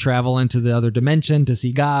to travel into the other dimension to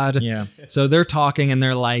see God. yeah, So they're talking and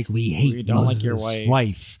they're like, we hate We don't like your Moses'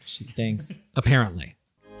 wife. She stinks. apparently.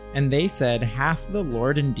 And they said, Hath the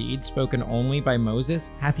Lord indeed spoken only by Moses?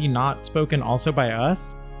 Hath he not spoken also by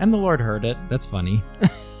us? And the Lord heard it. That's funny.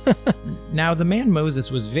 Now the man Moses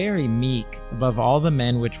was very meek above all the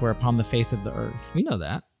men which were upon the face of the earth. We know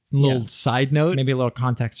that. Little side note. Maybe a little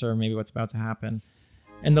context or maybe what's about to happen.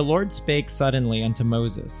 And the Lord spake suddenly unto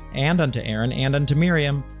Moses, and unto Aaron, and unto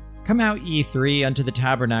Miriam, Come out ye three unto the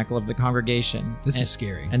tabernacle of the congregation. This and, is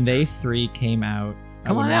scary. And they three came out.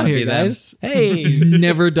 Come I would on wanna out be here, them. guys. Hey! He's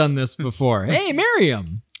never done this before. Hey,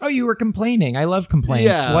 Miriam. Oh, you were complaining. I love complaints.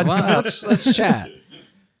 Yeah, What's well, up? let's chat.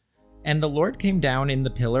 And the Lord came down in the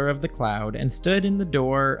pillar of the cloud and stood in the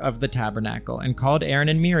door of the tabernacle and called Aaron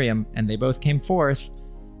and Miriam, and they both came forth.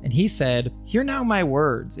 And he said, Hear now my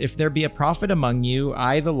words. If there be a prophet among you,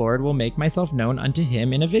 I, the Lord, will make myself known unto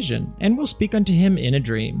him in a vision, and will speak unto him in a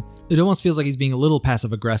dream. It almost feels like he's being a little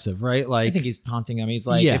passive aggressive, right? Like, I think he's taunting him. He's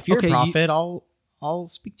like, Yeah, if you're okay, a prophet, I'll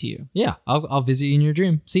speak to you. yeah, I'll visit you in your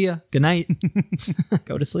dream. See ya. Good night.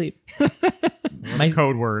 Go to sleep. My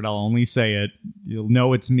code word. I'll only say it. You'll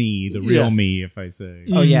know it's me, the real Yes. me, if I say.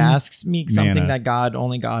 Oh yeah, ask me something Manna. that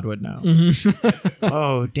only God would know.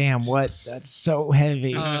 Oh damn, what? That's so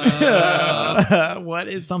heavy. What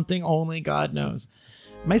is something only God knows?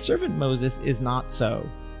 My servant Moses is not so,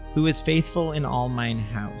 who is faithful in all mine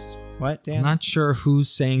house. What, Dan? I'm not sure who's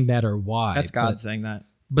saying that or why. That's God but- saying that.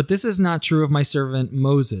 But this is not true of my servant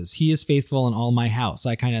Moses. He is faithful in all my house.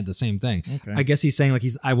 I kind of had the same thing. Okay. I guess he's saying like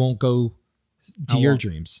I won't go to your won't.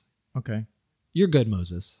 dreams. Okay, You're good,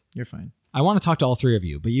 Moses. you're fine. I want to talk to all three of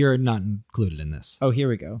you, but you're not included in this. Oh, here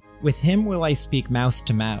we go. With him will I speak mouth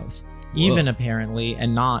to mouth, even apparently,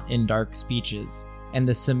 and not in dark speeches. And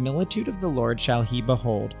the similitude of the Lord shall he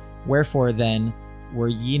behold. Wherefore then were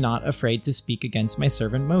ye not afraid to speak against my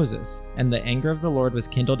servant Moses? And the anger of the Lord was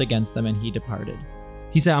kindled against them, and he departed.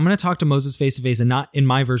 He said, I'm going to talk to Moses face to face and not in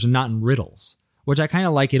my version, not in riddles, which I kind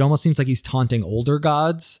of like. It almost seems like he's taunting older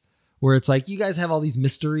gods, where it's like, you guys have all these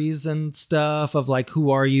mysteries and stuff of like,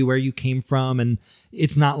 who are you, where you came from. And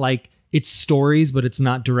it's not like it's stories, but it's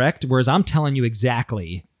not direct. Whereas I'm telling you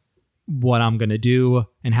exactly what I'm going to do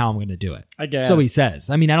and how I'm going to do it. I guess. So he says.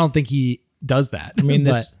 I mean, I don't think he does that. I mean,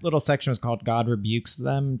 but- this little section was called God rebukes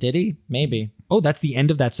them. Did he? Maybe. Oh, that's the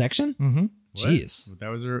end of that section? Mm-hmm. Jeez. That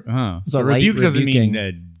was It's so a light rebuke doesn't mean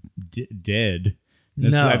rebuking. dead.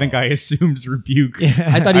 No. I think I assumed rebuke.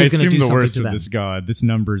 I thought he was going to assumed do the something worst to of them. this god, this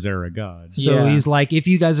numbers era god. So Yeah. he's like, if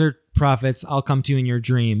you guys are prophets, I'll come to you in your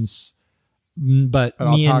dreams. But But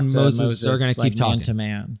I'll me talk and to Moses are going to like keep talking. man to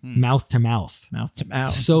man, Mouth to mouth. mouth to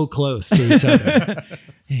mouth. So close to each other.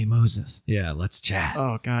 Hey, Moses. Yeah, let's chat.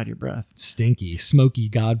 Oh God, your breath. Stinky, smoky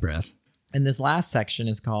God breath. And this last section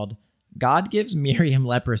is called God gives Miriam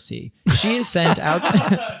leprosy. She is sent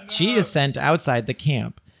out. She is sent outside the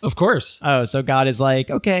camp. Of course. Oh, so God is like,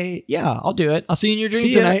 okay, yeah, I'll do it. I'll see you in your dream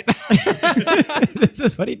See ya. tonight. This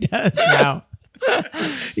is what he does now.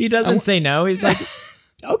 He doesn't say no. He's like,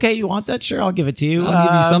 okay, you want that? Sure, I'll give it to you. I'll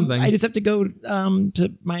give you something. I just have to go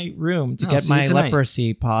to my room to I'll get see you my tonight.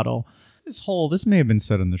 leprosy bottle. This may have been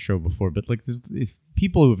said on the show before, but like if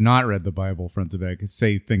people who have not read the Bible front to back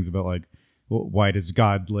say things about like, well, why does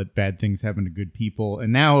God let bad things happen to good people?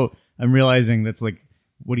 And now I'm realizing that's like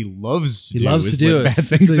what he loves to He do. loves is to do let it. bad It's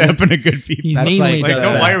things like- happen to good people. He That's mainly like, does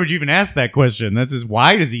no, that. why would you even ask that question? That's his.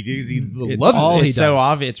 Why does he do? He loves all it. he It's so does.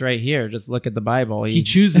 obvious. It's right here. Just look at the Bible. He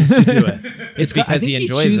chooses to do it. It's I because think he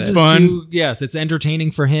enjoys chooses it. Fun. to- yes, it's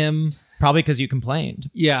entertaining for him. Probably because you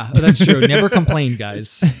complained. Yeah, that's true. Never complain,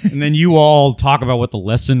 guys. And then you all talk about what the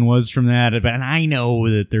lesson was from that, and I know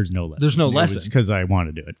that there's no lesson. There's no lesson. because I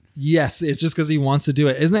want to do it. Yes, it's just because he wants to do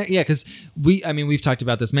it. Isn't that? Yeah, because we've talked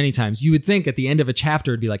about this many times. You would think at the end of a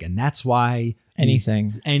chapter it'd be like, and that's why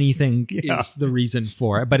Anything. is the reason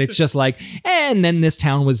for it. But it's just like, and then this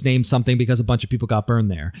town was named something because a bunch of people got burned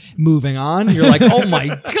there. Moving on, you're like, oh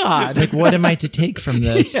my God. Like, what am I to take from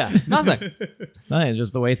this? Yeah, nothing. No, it's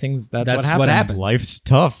just the way things. That's That's what what happened. happened. Life's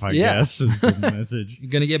tough, I Yeah. guess, is the message. You're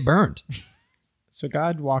going to get burned. So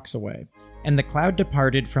God walks away, and the cloud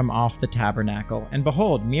departed from off the tabernacle, and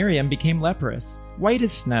behold, Miriam became leprous, white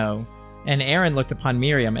as snow. And Aaron looked upon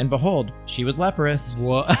Miriam, and behold, she was leprous.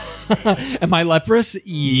 What? Am I leprous?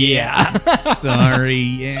 Yeah. Sorry,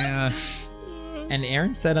 yeah. And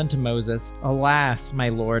Aaron said unto Moses, Alas, my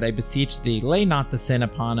lord, I beseech thee, lay not the sin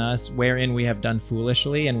upon us, wherein we have done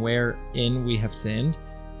foolishly, and wherein we have sinned.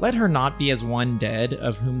 Let her not be as one dead,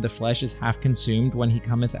 of whom the flesh is half consumed when he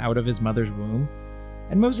cometh out of his mother's womb.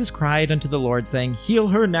 And Moses cried unto the Lord, saying, Heal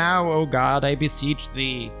her now, O God, I beseech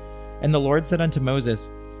thee. And the Lord said unto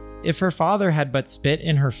Moses, If her father had but spit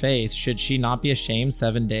in her face, should she not be ashamed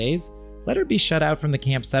 7 days? Let her be shut out from the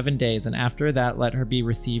camp 7 days, and after that let her be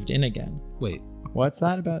received in again. Wait. What's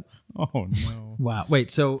that about? Oh no. Wow.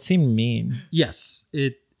 Wait. So It seemed mean. yes,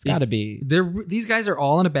 It's got to be. These guys are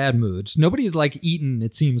all in a bad mood. Nobody's like eaten.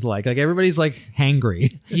 It seems like everybody's like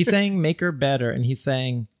hangry. He's saying make her better, and he's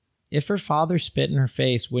saying if her father spit in her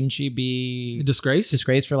face, wouldn't she be Disgrace.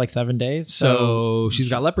 disgraced for like 7 days? So she's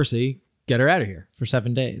got leprosy. Get her out of here. For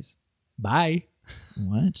 7 days. Bye.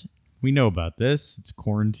 What? We know about this. It's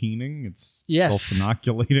quarantining. It's Yes.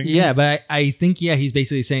 self-inoculating. Yeah, but I think he's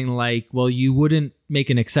basically saying like, well, you wouldn't make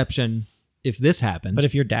an exception if this happened. But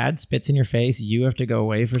if your dad spits in your face, you have to go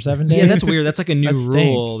away for 7 days. yeah, that's weird. That's like a new That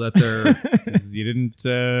rule stinks. that they're 'Cause you didn't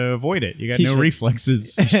avoid it. You got You no should-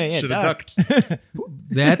 reflexes. You Yeah, should have ducked. ducked.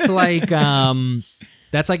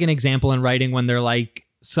 That's like an example in writing when they're like,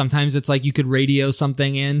 sometimes it's like you could radio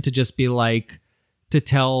something in to just be like, to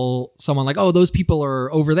tell someone like, oh, those people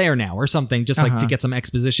are over there now or something, just like to get some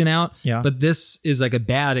exposition out. Yeah. But this is like a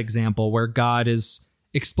bad example where God is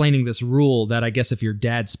explaining this rule that I guess if your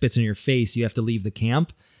dad spits in your face, you have to leave the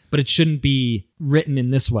camp. But it shouldn't be written in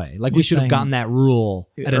this way. Like we You're should have saying- gotten that rule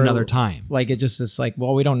at Or, another time. Like it just is like,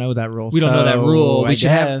 well, we don't know that rule. We don't know that rule. I We should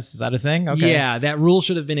have- guess. Is that a thing? Okay. Yeah, that rule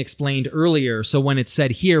should have been explained earlier. So when it's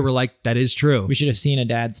said here, we're like, that is true. We should have seen a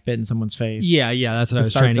dad spit in someone's face. Yeah, that's what To I was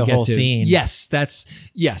start trying to the get whole to. scene. Yes.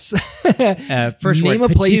 First Name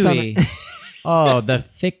word, a place on patooey. Oh, the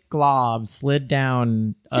thick glob slid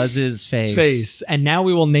down Uzz's face. face. And now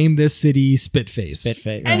we will name this city Spitface. Spitface,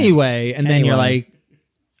 right. Anyway, and then you're Anyway. like,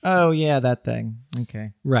 Oh, yeah, that thing.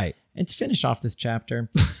 Okay. right. And to finish off this chapter,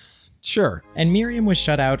 Sure. and Miriam was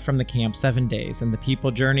shut out from the camp 7 days, and the people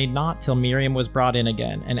journeyed not till Miriam was brought in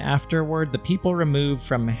again. And afterward the people removed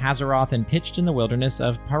from Hazeroth and pitched in the wilderness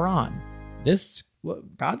of Paran.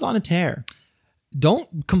 God's on a tear.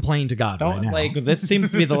 Don't complain to God right Don't now. like this seems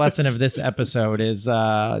to be the lesson of this episode is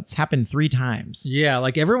it's happened 3 times. Yeah,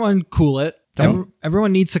 like everyone cool it. Don't-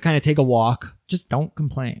 Everyone needs to kind of take a walk. Just don't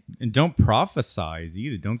complain. And don't prophesize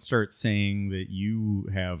either. Don't start saying that you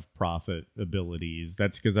have prophet abilities.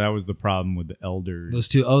 That's because that was the problem with the elders. Those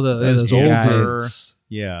two, those Those old guys. dudes.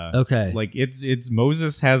 Yeah. Okay. Like it's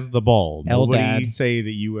Moses has the ball. Eldad. Nobody say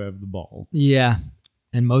that you have the ball. Yeah.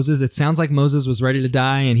 And Moses, it sounds like Moses was ready to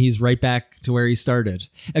die and he's right back to where he started.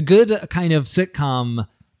 A good kind of sitcom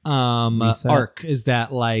Reset. arc is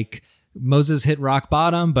that like Moses hit rock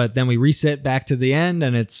bottom, but then we reset back to the end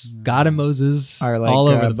and it's God and Moses Are like all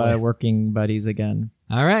over the place. working buddies again.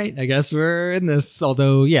 All right. I guess we're in this.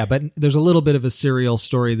 Although, yeah, but there's a little bit of a serial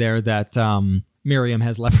story there that Miriam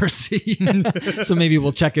has leprosy. So maybe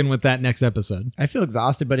we'll check in with that next episode. I feel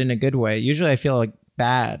exhausted, but in a good way. Usually I feel like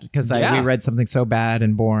bad because Yeah. we read something so bad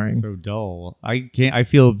and boring. So dull. I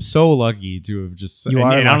feel so lucky to have just. You and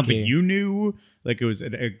are I don't lucky. think you knew. Like it was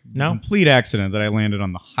a No. complete accident that I landed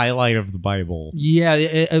on the highlight of the Bible.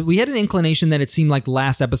 Yeah, we had an inclination that it seemed like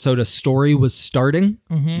last episode a story was starting.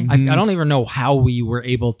 Mm-hmm. I don't even know how we were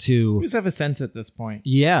able We to. just have a sense at this point.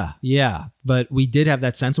 Yeah, but we did have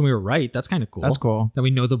that sense, and we were right. That's kind of cool. That's cool. That we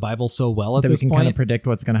know the Bible so well at That we this can kind of point. predict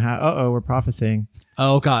what's going to happen. We're prophesying.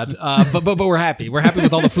 Oh God, but we're happy. We're happy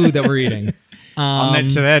with all the food that we're eating.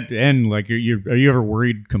 To that end, like, are you ever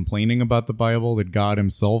worried complaining about the Bible that God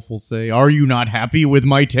Himself will say, "Are you not happy with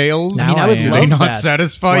my tales? Now I Do am. they love not that.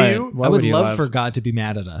 satisfy What? you?" What I would you love for God to be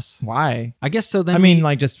mad at us. Why? I guess so. Then I mean,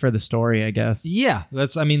 like just for the story, I guess. yeah,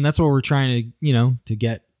 that's what we're trying to to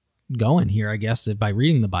get going here. I guess by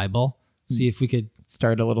reading the Bible, see if we could.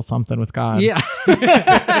 Start a little something with God. Yeah.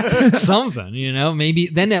 Something, maybe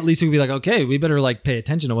then at least we'd be like, okay, we better like pay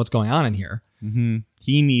attention to what's going on in here. Mm-hmm.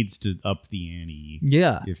 He needs to up the ante.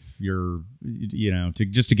 Yeah. If you're,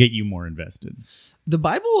 to get you more invested. The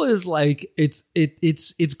Bible is like,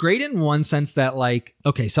 it's great in one sense that like,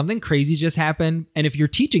 okay, something crazy just happened. And if you're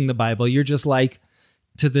teaching the Bible, you're just like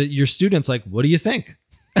to your students, like, what do you think?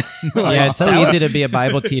 Yeah, it's so That easy was- to be a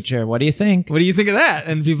Bible teacher. What do you think? What do you think of that?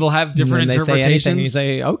 And people have different And then they say interpretations. anything, you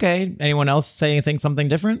say, okay. Anyone else say anything something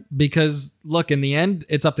different? Because look, in the end,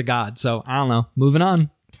 it's up to God. So I don't know. Moving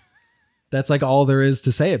on. That's like all there is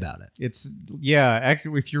to say about it.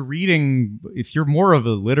 Actually, if you're more of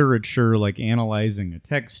a literature, like analyzing a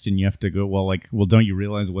text and you have to go, well, don't you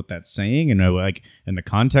realize what that's saying? And like in the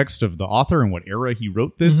context of the author and what era he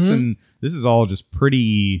wrote this. And this is all just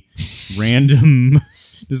pretty random,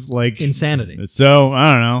 just like Insanity. So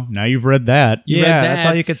I don't know. Now you've read that. You read Yeah, that's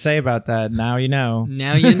all that. you could say about that. Now you know.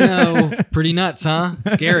 Now you know. Pretty nuts, huh?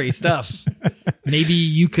 Scary stuff. Maybe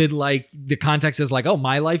you could like, the context is like, oh,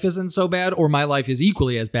 my life isn't so bad or my life is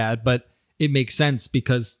equally as bad, but it makes sense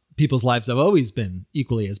because people's lives have always been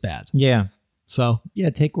equally as bad. Yeah. So Yeah,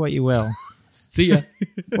 take what you will. see ya.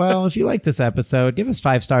 Well, if you like this episode, give us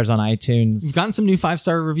 5 stars on We've iTunes. gotten some new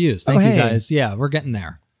 5-star reviews. Thank Oh, you hey. guys. Yeah, we're getting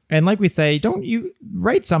there. And like we say, don't you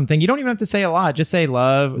write something. You don't even have to say a lot. Just say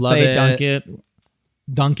love, Love say it. dunk it,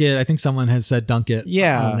 Dunk it. I think someone has said dunk it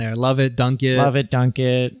Yeah. on there. Love it, dunk it, love it, dunk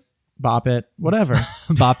it, bop it, whatever.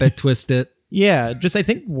 bop it, twist it. Yeah, just I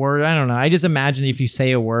think word. I don't know. I just imagine if you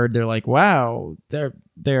say a word, they're like, wow,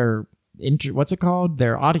 they're what's it called?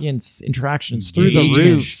 Their audience interactions through the Engagement.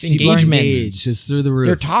 roof. People are Engagement. engaged. It's through the roof.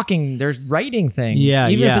 They're talking. They're writing things. Yeah,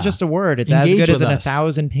 even yeah. if it's just a word, it's Engage as good as with an us.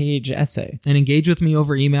 1,000-page essay. And engage with me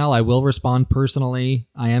over email. I will respond personally.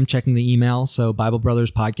 I am checking the email. So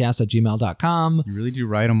BibleBrothersPodcast@gmail.com. You really do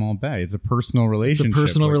write them all back. It's a personal It's relationship. a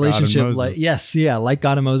personal like God and relationship. Moses. Like, yes, yeah, like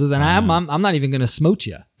God and Moses. And I'm not even going to smote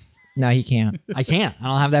you. No, he can't. I can't. I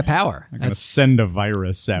don't have that power. I'm gonna send a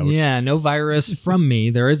virus out. Yeah, no virus from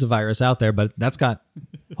me. There is a virus out there, but that's got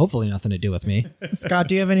hopefully nothing to do with me. Scott,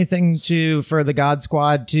 do you have anything for the God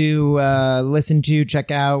Squad to listen to,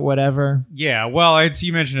 check out, whatever? Yeah, well,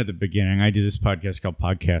 you mentioned at the beginning, I do this podcast called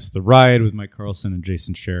Podcast The Ride with Mike Carlson and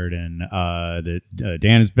Jason Sheridan that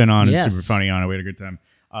Dan has been on. It's Yes. super funny on it. We had a good time.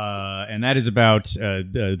 And that is about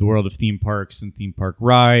the world of theme parks and theme park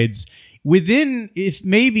rides. If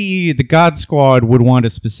maybe the God Squad would want to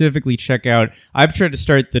specifically check out, I've tried to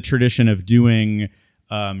start the tradition of doing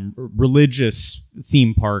religious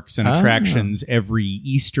theme parks and attractions every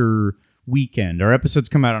Easter weekend. Our episodes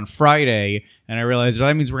come out on Friday, and I realized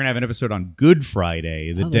that means we're gonna have an episode on Good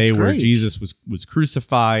Friday, the day where great. Jesus was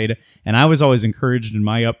crucified. And I was always encouraged in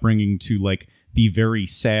my upbringing to be very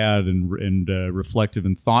sad and reflective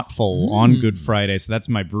and thoughtful on Good Friday. So that's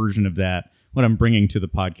my version of that. What I'm bringing to the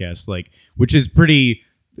podcast, which is pretty.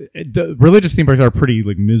 The religious theme parks are pretty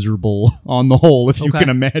miserable on the whole, if you can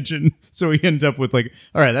imagine. So we end up with all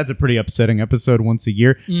right, that's a pretty upsetting episode once a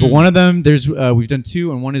year. But one of them, we've done two,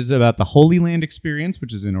 and one is about the Holy Land experience,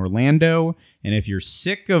 which is in Orlando. And if you're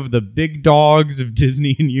sick of the big dogs of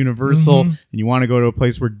Disney and Universal, and you want to go to a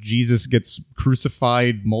place where Jesus gets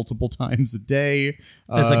crucified multiple times a day,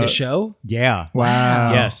 It's like a show. yeah,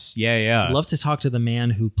 Wow. yes, yeah. I'd love to talk to the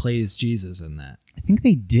man who plays Jesus in that. I think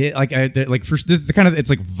they did first. This is the kind of, it's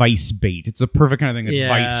like Vice bait. It's the perfect kind of thing that Yeah.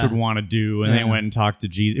 Vice would want to do, and they went and talked to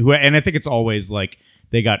Jesus. And I think it's always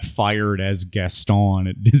they got fired as Gaston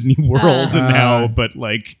at Disney World, and now, but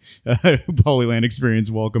Holy Land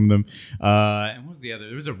Experience welcomed them. And what was the other?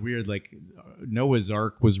 There was a weird Noah's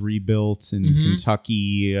Ark was rebuilt in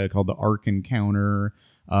Kentucky called the Ark Encounter,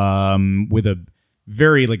 with a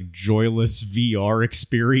very joyless VR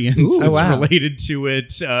experience that's related to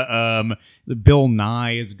it. Bill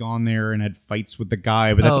Nye has gone there and had fights with the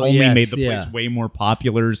guy, but that's only made the place way more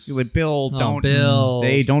popular. So Bill,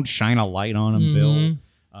 don't shine a light on him, Bill.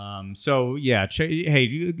 So yeah,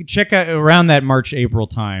 check out around that March-April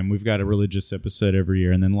time. We've got a religious episode every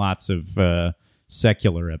year, and then lots of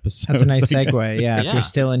secular episodes. That's a nice I guess. segue. Yeah, if you're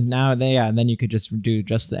still in now, and then you could just do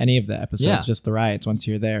just any of the episodes, just the riots once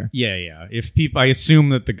you're there. Yeah. If people, I assume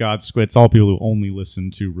that the God Squid's all people who only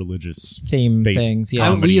listen to religious Theme things. Yeah,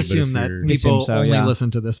 comedy, We but assume if that you're- people so, only yeah.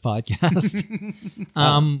 listen to this podcast.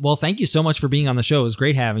 Well, thank you so much for being on the show. It was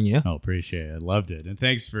great having you. Oh, appreciate it. I loved it. And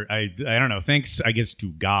thanks for, I don't know, thanks, I guess,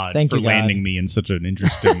 to God Thank for you, God. landing me in such an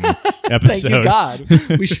interesting episode. Thank you,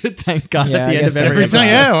 God. We should thank God Yeah, at I the end guess of every Every episode. time,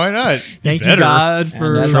 yeah, why not? Thank you, Better. God, And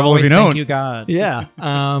for as Trouble if always, you thank don't. you, God. yeah.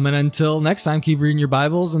 And until next time, keep reading your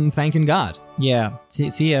Bibles and thanking God. Yeah.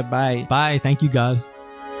 See ya. Bye. Bye. Thank you, God.